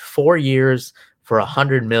did 4 years for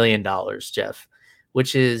 $100 million, Jeff,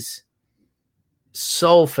 which is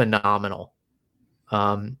so phenomenal.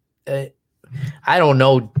 I don't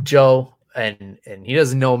know Joe, and he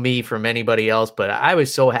doesn't know me from anybody else, but I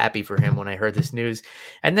was so happy for him when I heard this news.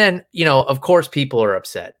 And then, of course, people are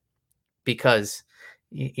upset because,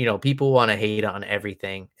 people want to hate on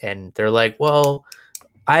everything. And they're like, well,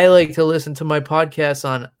 I like to listen to my podcasts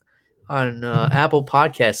on Apple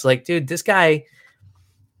Podcasts. Like, dude, this guy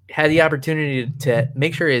had the opportunity to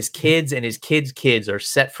make sure his kids and his kids' are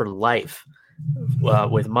set for life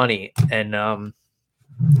with money. And,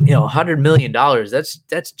 $100 million,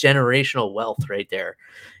 that's generational wealth right there.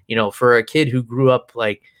 For a kid who grew up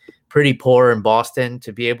like pretty poor in Boston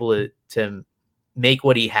to be able to make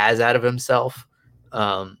what he has out of himself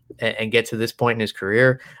and get to this point in his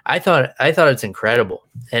career, I thought it's incredible.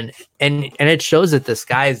 And it shows that the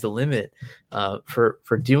sky is the limit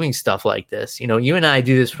for doing stuff like this. You and I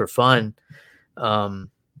do this for fun.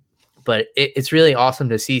 But it's really awesome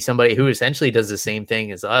to see somebody who essentially does the same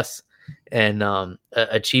thing as us and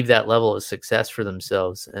achieve that level of success for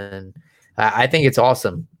themselves. And I think it's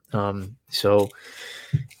awesome. So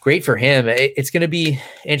great for him. It's going to be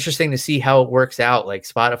interesting to see how it works out. Like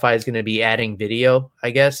Spotify is going to be adding video, I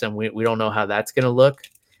guess, and we don't know how that's going to look.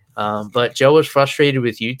 But Joe was frustrated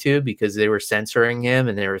with YouTube because they were censoring him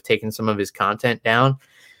and they were taking some of his content down.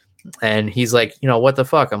 And he's like, what the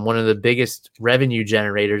fuck? I'm one of the biggest revenue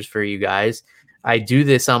generators for you guys. I do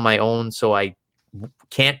this on my own, so I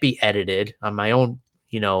can't be edited on my own,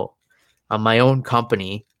 on my own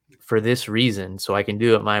company for this reason, so I can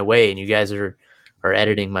do it my way. And you guys are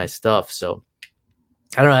editing my stuff. So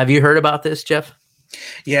I don't know. Have you heard about this, Jeff?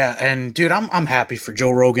 Yeah, and dude, I'm happy for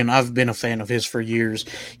Joe Rogan. I've been a fan of his for years,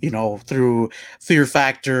 through Fear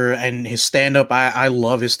Factor and his stand-up. I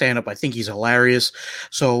love his stand-up. I think he's hilarious.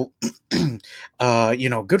 So,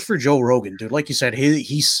 good for Joe Rogan, dude. Like you said,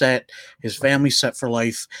 he's set, his family's set for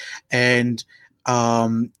life. And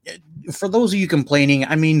for those of you complaining,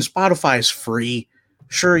 I mean, Spotify is free.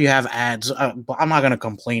 Sure, you have ads, but I'm not going to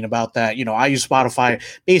complain about that. I use Spotify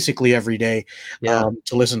basically every day to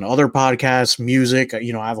listen to other podcasts, music. I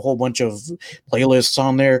have a whole bunch of playlists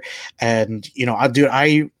on there, and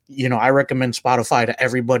I recommend Spotify to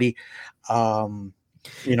everybody.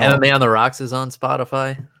 MMA on the Rocks is on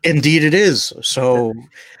Spotify. Indeed, it is. So,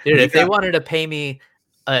 dude, if they wanted to pay me,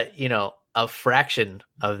 a fraction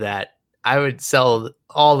of that, I would sell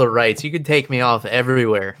all the rights. You could take me off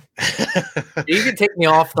everywhere. You could take me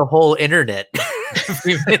off the whole internet.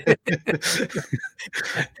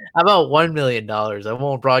 How about $1 million? I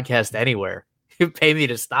won't broadcast anywhere. You pay me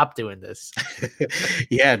to stop doing this.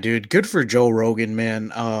 Yeah, dude. Good for Joe Rogan,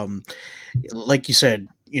 man. Like you said,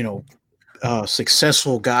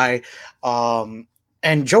 successful guy.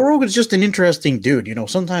 And Joe Rogan's just an interesting dude.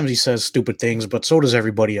 Sometimes he says stupid things, but so does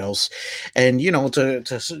everybody else. And,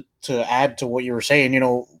 to add to what you were saying,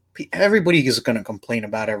 everybody is going to complain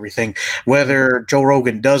about everything. Whether Joe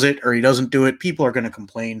Rogan does it or he doesn't do it, people are going to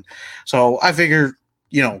complain. So I figure,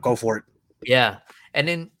 go for it. Yeah. And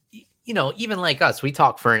then, even like us, we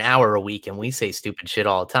talk for an hour a week and we say stupid shit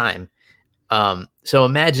all the time. So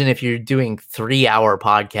imagine if you're doing 3-hour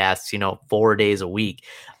podcasts, 4 days a week.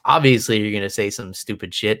 Obviously, you're going to say some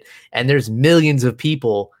stupid shit. And there's millions of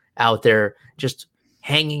people out there just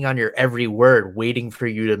hanging on your every word, waiting for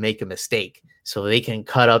you to make a mistake so they can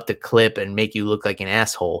cut up the clip and make you look like an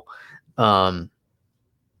asshole. I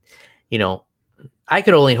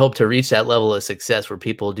could only hope to reach that level of success where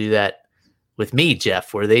people do that with me,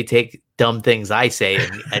 Jeff, where they take dumb things I say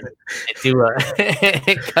and do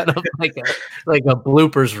cut up like a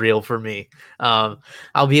bloopers reel for me.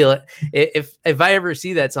 I'll be like, if I ever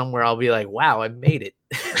see that somewhere, I'll be like, wow, I made it.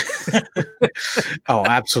 Oh,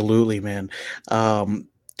 absolutely, man.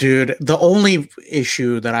 Dude, the only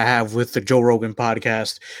issue that I have with the Joe Rogan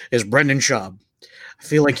podcast is Brendan Schaub. I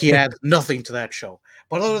feel like he adds nothing to that show.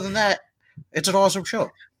 But other than that, it's an awesome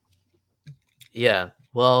show. Yeah.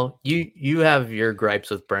 Well, you have your gripes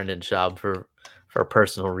with Brendan Schaub for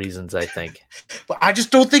personal reasons, I think. But I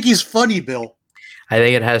just don't think he's funny, Bill. I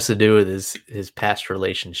think it has to do with his past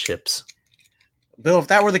relationships. Bill, if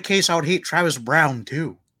that were the case, I would hate Travis Brown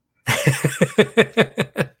too.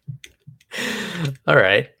 All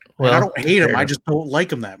right. Well, I don't hate him. I just don't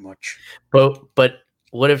like him that much. But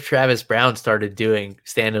what if Travis Brown started doing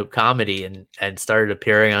stand-up comedy and started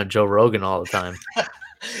appearing on Joe Rogan all the time?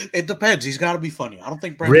 It depends. He's got to be funny. I don't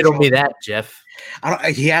think Brendan Riddle Schaub, me that, Jeff.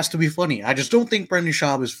 He has to be funny. I just don't think Brendan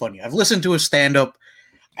Schaub is funny. I've listened to his stand-up,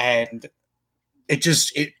 and I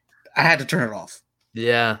had to turn it off.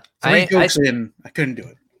 Yeah. I couldn't do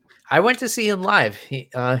it. I went to see him live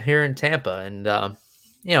here in Tampa, and,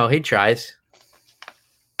 he tries.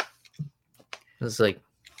 It's like,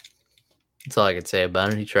 that's all I can say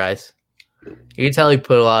about him. He tries. You can tell he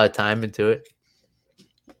put a lot of time into it.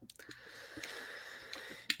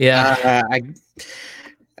 Yeah,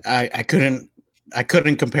 I couldn't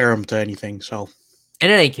compare him to anything. So, in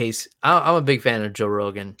any case, I'm a big fan of Joe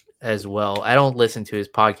Rogan as well. I don't listen to his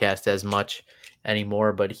podcast as much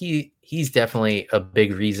anymore, but he's definitely a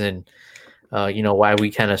big reason, why we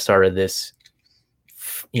kind of started this,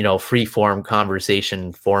 free form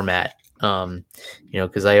conversation format.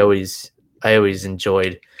 Because I always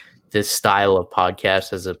enjoyed this style of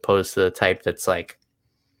podcast as opposed to the type that's like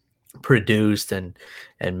produced and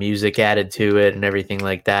music added to it and everything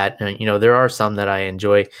like that. And, there are some that I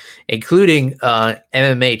enjoy, including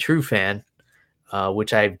MMA True Fan,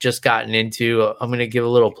 which I've just gotten into. I'm going to give a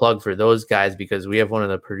little plug for those guys because we have one of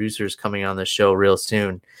the producers coming on the show real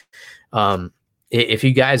soon. If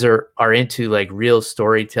you guys are into like real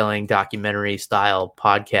storytelling, documentary style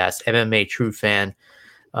podcasts, MMA True Fan,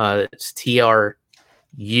 it's TRUFAN.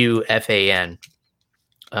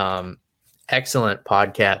 Excellent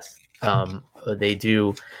podcast. They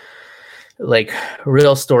do like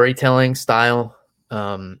real storytelling style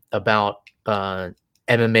about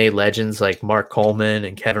MMA legends like Mark Coleman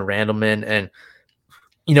and Kevin Randleman. And,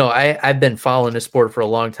 I've been following this sport for a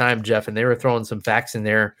long time, Jeff, and they were throwing some facts in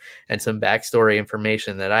there and some backstory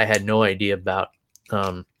information that I had no idea about.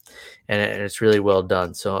 And it's really well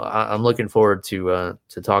done. So I'm looking forward to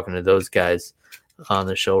talking to those guys on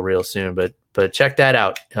the show real soon, but check that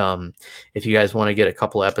out. If you guys want to get a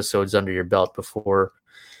couple episodes under your belt before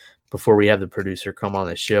we have the producer come on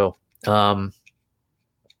the show.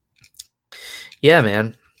 Yeah,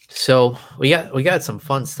 man. So we got some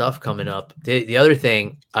fun stuff coming up. The other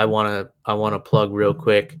thing I want to plug real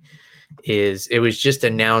quick is it was just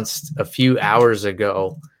announced a few hours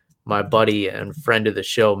ago. My buddy and friend of the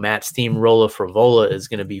show, Matt Steamroller Frivola, is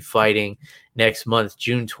going to be fighting next month,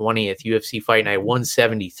 June 20th, UFC Fight Night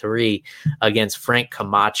 173 against Frank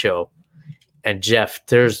Camacho. And Jeff,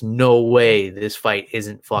 there's no way this fight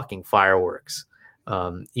isn't fucking fireworks.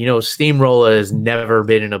 Steamroller has never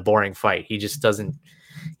been in a boring fight. He just doesn't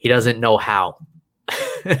know how.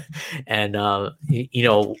 And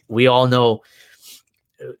we all know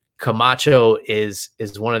Camacho is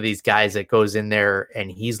one of these guys that goes in there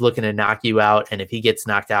and he's looking to knock you out. And if he gets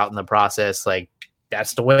knocked out in the process, like,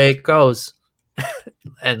 that's the way it goes.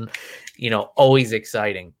 And, always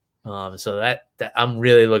exciting. So that I'm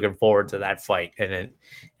really looking forward to that fight. And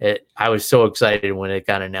I was so excited when it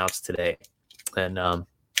got announced today. And I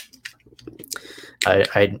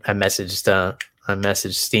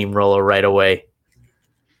messaged Steamroller right away.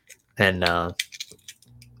 And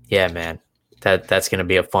yeah, man, that's going to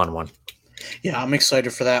be a fun one. Yeah, I'm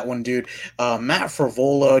excited for that one, dude. Matt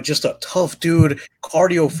Frevola, just a tough dude,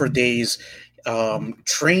 cardio for days,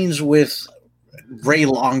 trains with Ray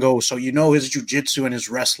Longo, so his jiu-jitsu and his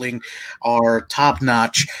wrestling are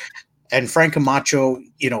top-notch. And Frank Camacho,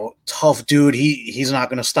 tough dude. He's not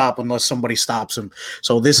going to stop unless somebody stops him.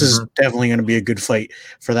 So this is definitely going to be a good fight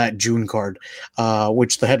for that June card,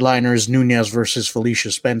 which the headliner is Nunes versus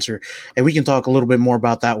Felicia Spencer. And we can talk a little bit more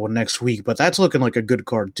about that one next week, but that's looking like a good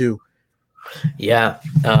card too. Yeah.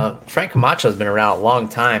 Frank Camacho has been around a long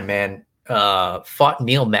time, man. Fought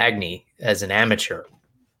Neil Magny as an amateur.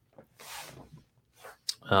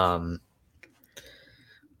 Or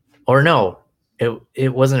no.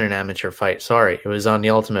 It wasn't an amateur fight. Sorry. It was on The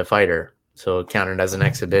Ultimate Fighter. So it counted as an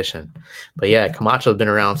exhibition. But yeah, Camacho's been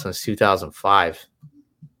around since 2005.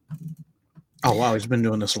 Oh, wow. He's been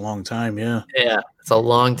doing this a long time. Yeah. Yeah. It's a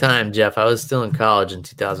long time, Jeff. I was still in college in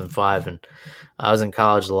 2005, and I was in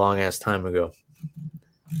college a long ass time ago.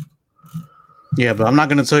 Yeah, but I'm not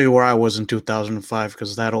going to tell you where I was in 2005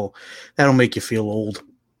 because that'll make you feel old.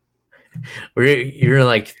 You're in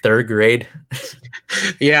like third grade?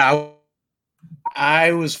 Yeah.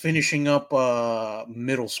 I was finishing up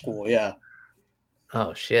middle school, yeah.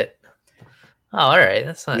 Oh, shit. Oh, all right.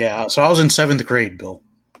 That's not... Yeah, so I was in 7th grade, Bill.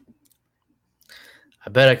 I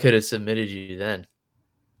bet I could have submitted you then.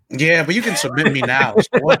 Yeah, but you can submit me now.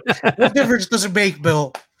 So what difference does it make,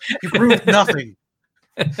 Bill? You proved nothing.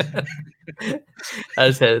 I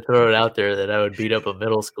just had to throw it out there that I would beat up a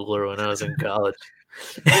middle schooler when I was in college.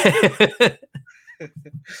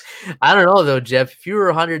 I don't know though, Jeff. If you were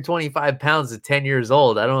 125 pounds at 10 years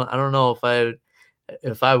old, I don't know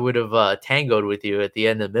if I would have tangoed with you at the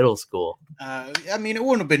end of middle school. I mean, it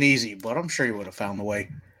wouldn't have been easy, but I'm sure you would have found the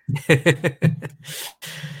way.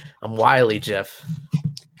 I'm wily, Jeff.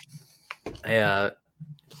 I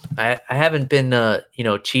haven't been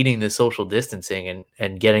cheating the social distancing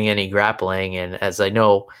and getting any grappling, and as I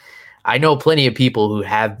know plenty of people who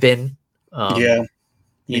have been. Yeah.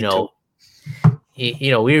 We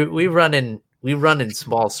run in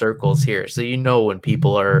small circles here, so when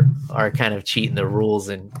people are kind of cheating the rules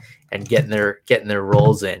and getting their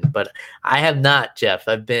rolls in. But I have not, Jeff.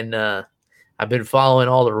 I've been following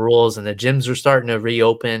all the rules, and the gyms are starting to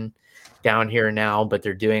reopen down here now, but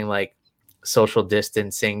they're doing like social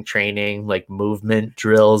distancing training, like movement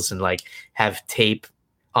drills, and like have tape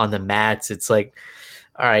on the mats. It's like,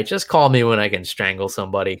 all right, just call me when I can strangle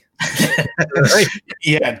somebody.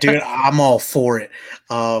 Yeah, dude, I'm all for it.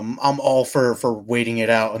 I'm all for waiting it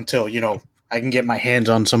out until, I can get my hands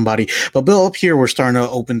on somebody. But Bill, up here, we're starting to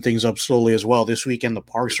open things up slowly as well. This weekend, the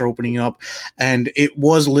parks are opening up, and it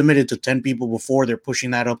was limited to 10 people before. They're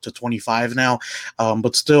pushing that up to 25 now.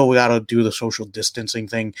 But still, we got to do the social distancing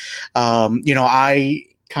thing. I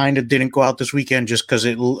kind of didn't go out this weekend just because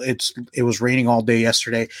it was raining all day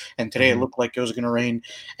yesterday, and today it looked like it was going to rain.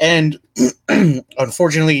 And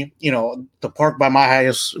unfortunately, the park by my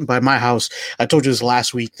house, I told you this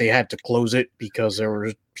last week, they had to close it because there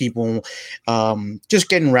were people just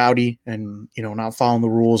getting rowdy and not following the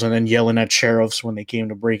rules, and then yelling at sheriffs when they came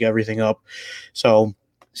to break everything up. So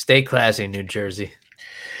stay classy, New Jersey.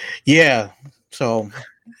 Yeah. So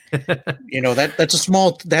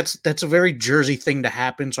that's a very Jersey thing to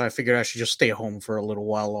happen. So I figured I should just stay home for a little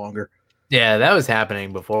while longer. Yeah, that was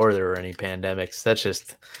happening before there were any pandemics. That's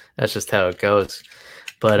just how it goes.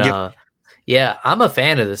 But yeah, I'm a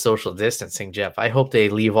fan of the social distancing, Jeff. I hope they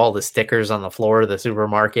leave all the stickers on the floor of the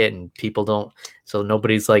supermarket and people don't, so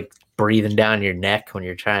nobody's like breathing down your neck when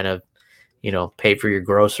you're trying to, pay for your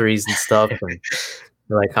groceries and stuff. And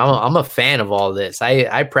like, I'm a fan of all this.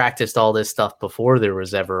 I practiced all this stuff before there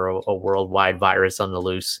was ever a worldwide virus on the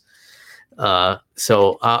loose.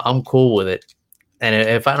 So I'm cool with it. And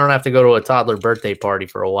if I don't have to go to a toddler birthday party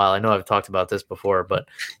for a while, I know I've talked about this before, but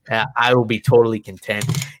I will be totally content.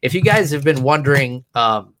 If you guys have been wondering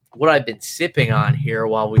what I've been sipping on here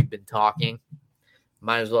while we've been talking,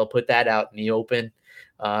 might as well put that out in the open.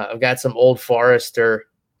 I've got some Old Forester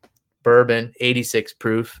bourbon, 86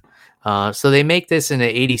 proof. So they make this in an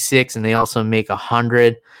 86, and they also make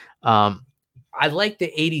 100. I like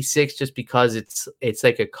the 86 just because it's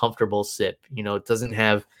like a comfortable sip. You know, it doesn't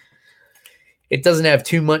have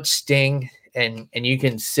too much sting, and you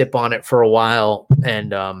can sip on it for a while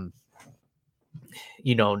and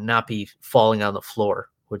you know, not be falling on the floor,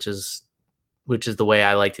 which is the way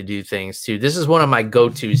I like to do things too. This is one of my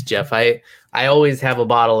go-tos, Jeff. I always have a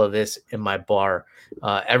bottle of this in my bar.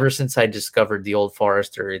 Ever since I discovered the Old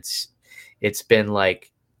Forester, it's been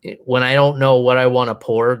like, when I don't know what I want to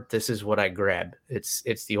pour, this is what I grab.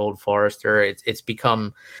 It's the Old Forester. It's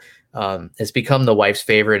become the wife's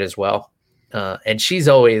favorite as well. And she's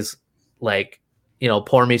always like, you know,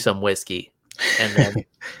 pour me some whiskey. And then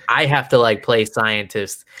I have to like play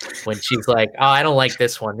scientist when she's like, oh, I don't like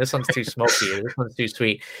this one. This one's too smoky. Or this one's too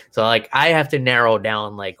sweet. So like I have to narrow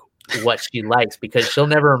down like what she likes, because she'll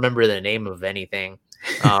never remember the name of anything.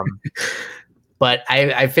 But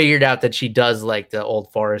I figured out that she does like the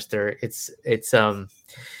Old Forester. It's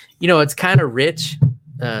you know, it's kind of rich,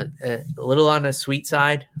 a little on the sweet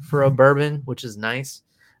side for a bourbon, which is nice.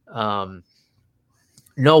 No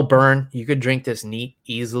burn. You could drink this neat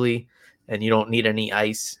easily, and you don't need any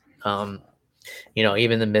ice. You know,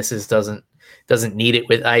 even the missus doesn't need it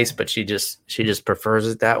with ice, but she just prefers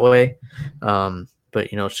it that way.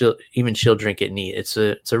 But you know, she'll drink it neat. It's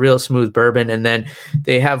a real smooth bourbon. And then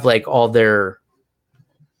they have like all their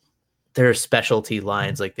specialty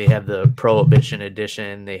lines. Like they have the Prohibition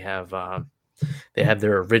edition. They have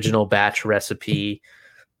their original batch recipe.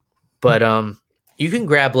 But you can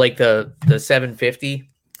grab like the 750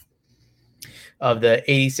 of the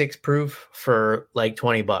 86 proof for like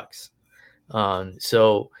 $20.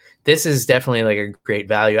 So this is definitely like a great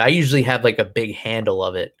value. I usually have like a big handle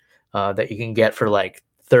of it that you can get for like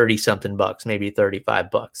 30 something bucks, maybe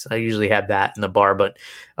 $35. I usually have that in the bar, but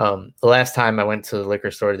the last time I went to the liquor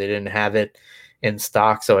store, they didn't have it in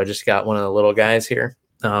stock. So I just got one of the little guys here.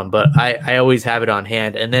 But I always have it on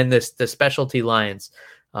hand. And then the specialty lines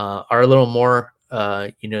are a little more,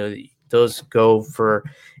 you know, those go for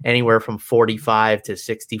anywhere from 45 to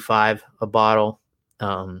 65 a bottle.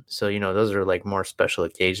 So, you know, those are like more special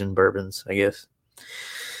occasion bourbons, I guess.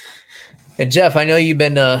 And Jeff, I know you've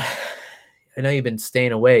been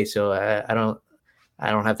staying away, so I don't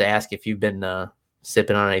have to ask if you've been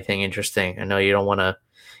sipping on anything interesting. I know you don't want to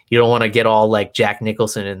get all like Jack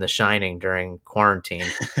Nicholson in The Shining during quarantine.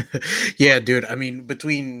 Yeah, dude. I mean,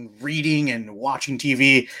 between reading and watching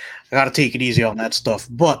TV, I got to take it easy on that stuff.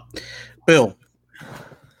 But Bill,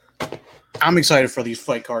 I'm excited for these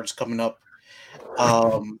fight cards coming up.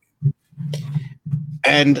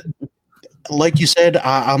 And like you said,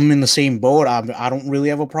 I'm in the same boat. I don't really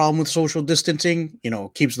have a problem with social distancing. You know,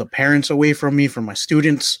 it keeps the parents away from me, from my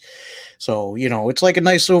students. So, you know, it's like a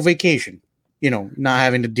nice little vacation, you know, not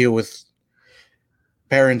having to deal with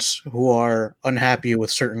parents who are unhappy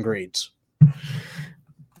with certain grades.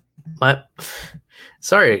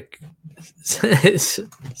 Sorry to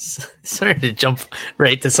jump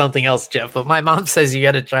right to something else, Jeff, but my mom says you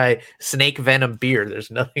got to try snake venom beer.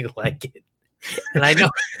 There's nothing like it. And I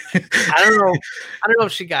know, I don't know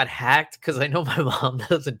if she got hacked, because I know my mom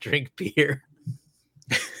doesn't drink beer.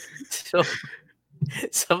 So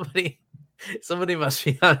somebody must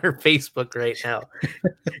be on her Facebook right now,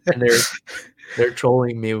 and they're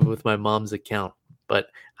trolling me with my mom's account. But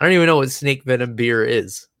I don't even know what snake venom beer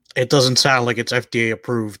is. It doesn't sound like it's FDA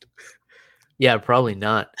approved. Yeah, probably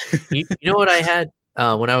not. You know what I had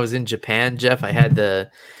when I was in Japan, Jeff? I had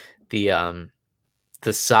the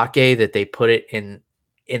sake that they put it in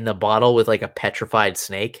the bottle with like a petrified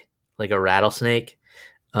snake, like a rattlesnake.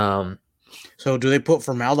 So do they put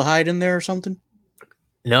formaldehyde in there or something?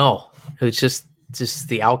 No, it's just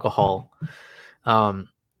the alcohol. And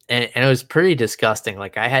it was pretty disgusting.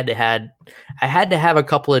 Like I had to have a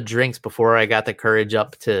couple of drinks before I got the courage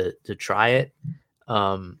up to try it.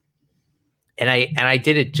 And I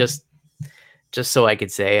did it just so I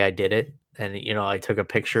could say I did it. And, you know, I took a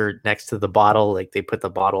picture next to the bottle. Like they put the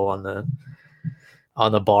bottle on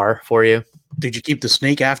the bar for you. Did you keep the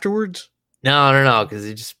snake afterwards? No.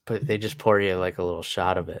 Cause they just pour you like a little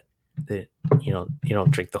shot of it. You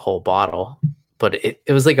don't drink the whole bottle, but it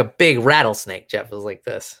was like a big rattlesnake, Jeff. It was like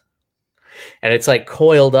this, and it's like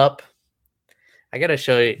coiled up. I got to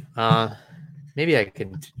show you. Maybe I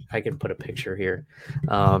can put a picture here.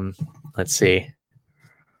 Let's see.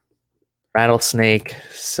 Rattlesnake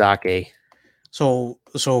sake. So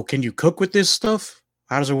can you cook with this stuff?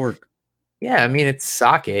 How does it work? Yeah, I mean it's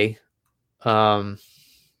sake.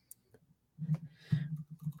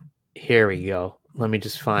 Here we go. Let me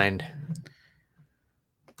just find.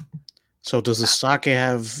 So does the sake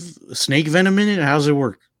have snake venom in it? How does it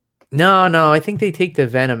work? No, I think they take the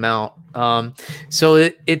venom out.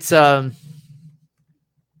 So it's I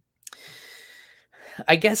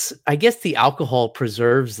guess the alcohol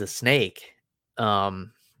preserves the snake. So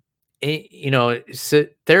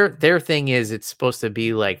their thing is it's supposed to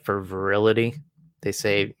be like for virility. They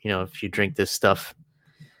say, if you drink this stuff,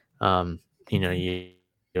 you'll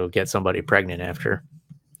get somebody pregnant after.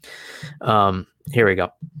 Here we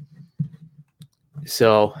go.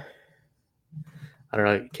 So I don't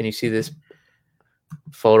know. Can you see this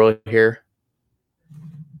photo here?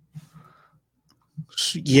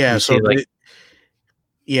 Yeah. So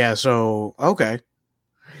okay.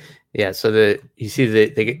 Yeah. So you see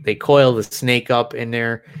they coil the snake up in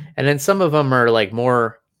there, and then some of them are like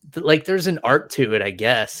more like there's an art to it, I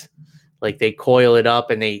guess. Like they coil it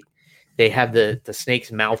up and they have the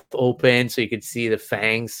snake's mouth open so you can see the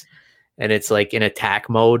fangs, and it's like in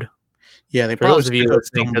attack mode. Yeah, they for those of you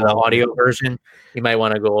listening to the audio version, you might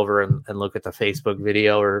want to go over and look at the Facebook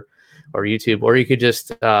video or YouTube, or you could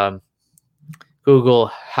just Google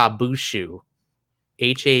Habushu,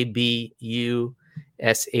 Habushu,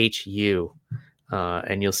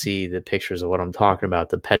 and you'll see the pictures of what I'm talking about,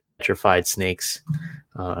 the petrified snakes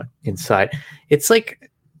inside. It's like,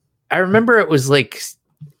 I remember it was like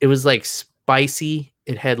spicy.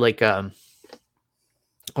 It had like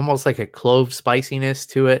almost like a clove spiciness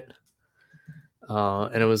to it.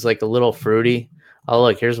 And it was like a little fruity. Oh,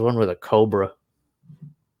 look, here's one with a cobra.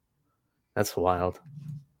 That's wild.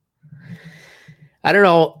 I don't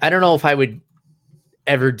know if I would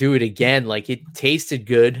ever do it again. Like, it tasted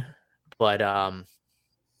good, but I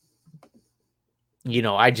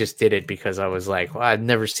just did it because I was like, well, I've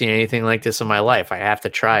never seen anything like this in my life. I have to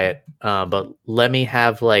try it. But let me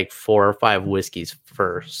have like 4 or 5 whiskeys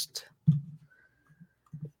first.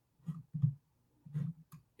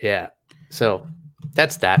 Yeah. So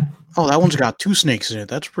that's that. Oh, that one's got 2 snakes in it.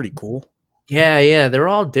 That's pretty cool. Yeah. They're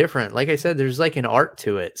all different. Like I said, there's like an art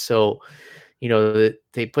to it. So,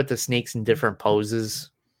 they put the snakes in different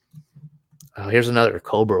poses. Oh, here's another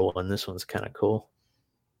cobra one. This one's kind of cool.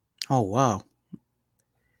 Oh, wow.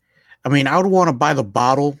 I mean, I would want to buy the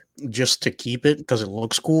bottle just to keep it because it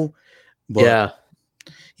looks cool. But, yeah.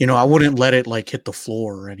 I wouldn't let it like hit the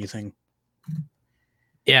floor or anything.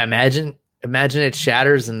 Yeah, imagine it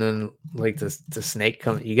shatters and then like the snake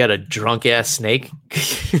comes. You got a drunk ass snake.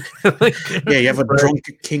 Yeah, you have a drunk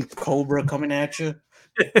king cobra coming at you.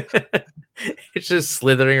 It's just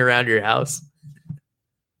slithering around your house.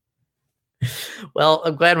 Well,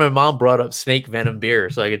 I'm glad my mom brought up snake venom beer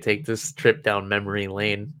so I could take this trip down memory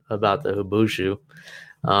lane about the Habushu.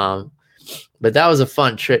 But that was a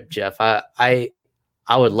fun trip, Jeff. I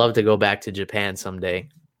would love to go back to Japan someday.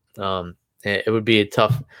 It would be a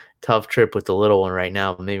tough trip with the little one right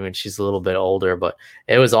now, maybe when she's a little bit older, but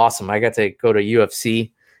it was awesome. I got to go to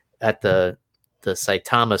UFC at the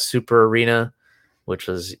Saitama Super Arena, which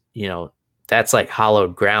was, that's like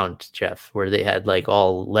hallowed ground, Jeff, where they had like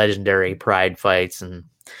all legendary pride fights and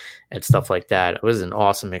stuff like that. It was an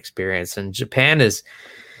awesome experience. And Japan it's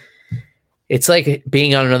like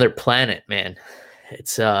being on another planet, man.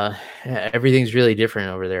 It's everything's really different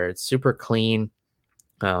over there. It's super clean.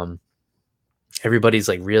 Everybody's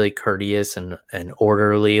like really courteous and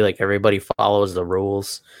orderly. Like everybody follows the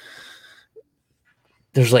rules.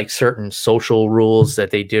 There's like certain social rules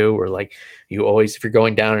that they do where like you always, if you're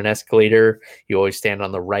going down an escalator, you always stand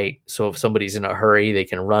on the right. So if somebody's in a hurry, they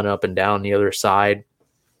can run up and down the other side.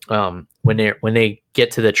 When they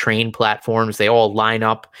get to the train platforms, they all line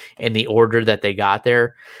up in the order that they got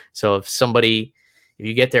there. So if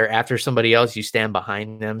you get there after somebody else, you stand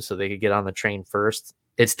behind them so they could get on the train first.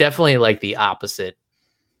 It's definitely like the opposite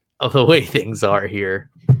of the way things are here.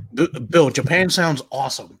 Bill, Japan sounds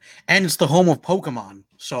awesome. And it's the home of Pokemon.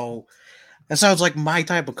 So that sounds like my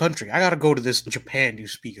type of country. I got to go to this Japan you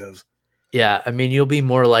speak of. Yeah, I mean, you'll be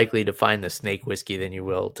more likely to find the snake whiskey than you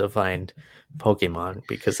will to find Pokemon,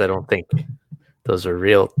 because I don't think those are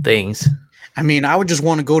real things. I mean, I would just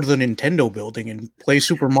want to go to the Nintendo building and play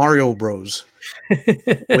Super Mario Bros.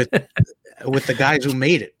 with the guys who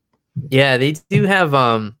made it. Yeah, they do have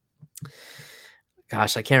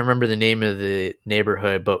gosh, I can't remember the name of the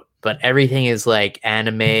neighborhood, but everything is like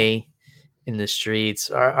anime in the streets.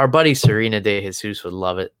 Our buddy Serena De Jesus would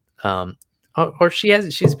love it. Or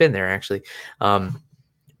she's been there actually.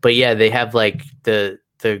 But yeah, they have like the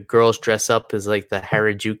girls dress up as like the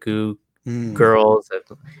Harajuku girls,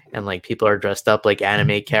 and like people are dressed up like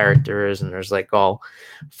anime characters, and there's like all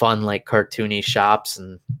fun like cartoony shops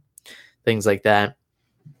and things like that.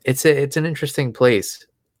 It's an interesting place.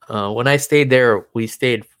 When I stayed there, we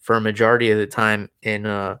stayed for a majority of the time in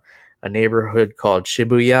a neighborhood called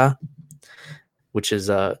Shibuya, which is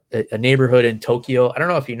a neighborhood in Tokyo. I don't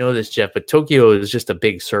know if you know this, Jeff, but Tokyo is just a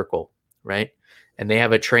big circle, right? And they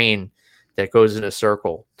have a train that goes in a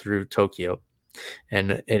circle through Tokyo.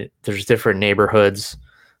 And there's different neighborhoods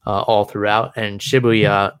all throughout. And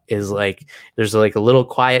Shibuya is like, there's like a little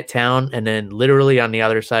quiet town. And then literally on the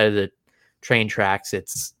other side of the train tracks,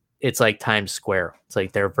 it's like Times Square. It's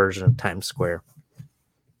like their version of Times Square.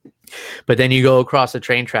 But then you go across the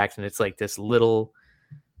train tracks and it's like this little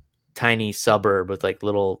tiny suburb with like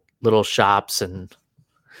little shops. And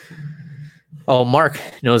Mark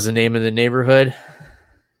knows the name of the neighborhood.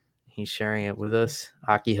 He's sharing it with us.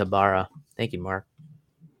 Akihabara. Thank you, Mark.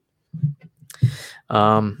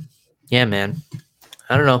 Yeah, man.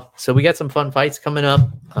 I don't know. So we got some fun fights coming up.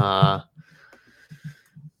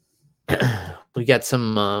 We got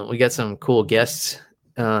some cool guests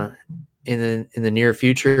in the near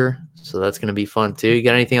future. So that's going to be fun too. You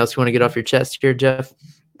got anything else you want to get off your chest here, Jeff?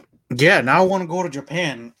 Yeah, now I want to go to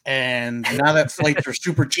Japan, and now that flights are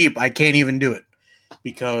super cheap, I can't even do it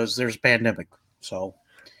because there's a pandemic. So,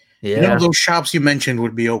 yeah, those shops you mentioned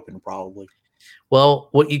would be open probably. Well,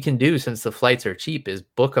 what you can do since the flights are cheap is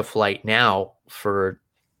book a flight now for,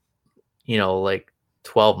 like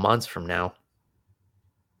 12 months from now.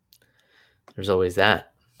 There's always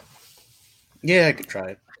that. Yeah, I could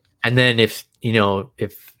try it. And then if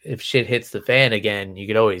shit hits the fan again, you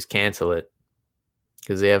could always cancel it.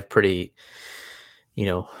 Because they have pretty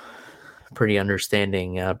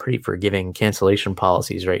understanding, pretty forgiving cancellation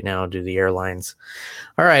policies right now due to the airlines.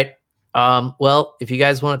 All right. Well, if you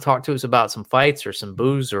guys want to talk to us about some fights or some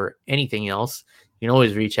booze or anything else, you can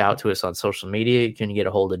always reach out to us on social media. You can get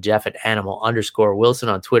a hold of Jeff at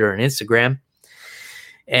 @animal_Wilson on Twitter and Instagram.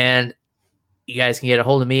 And you guys can get a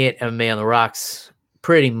hold of me at MMA on the Rocks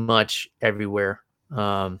pretty much everywhere.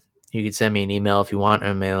 You can send me an email if you want,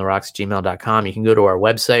 MMAonTheRocks@gmail.com. You can go to our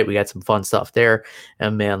website. We got some fun stuff there,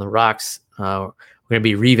 MMA on the Rocks. We're going to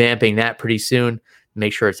be revamping that pretty soon.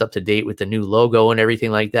 Make sure it's up to date with the new logo and everything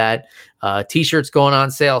like that. T-shirts going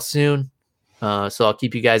on sale soon. So I'll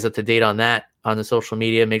keep you guys up to date on that on the social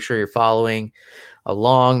media. Make sure you're following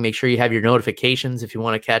along. Make sure you have your notifications. If you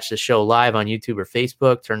want to catch the show live on YouTube or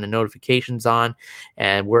Facebook, turn the notifications on.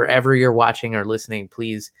 And wherever you're watching or listening,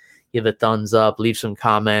 please give a thumbs up, leave some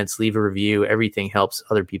comments, leave a review. Everything helps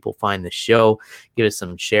other people find the show. Give us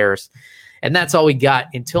some shares. And that's all we got.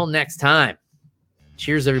 Until next time.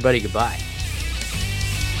 Cheers, everybody. Goodbye.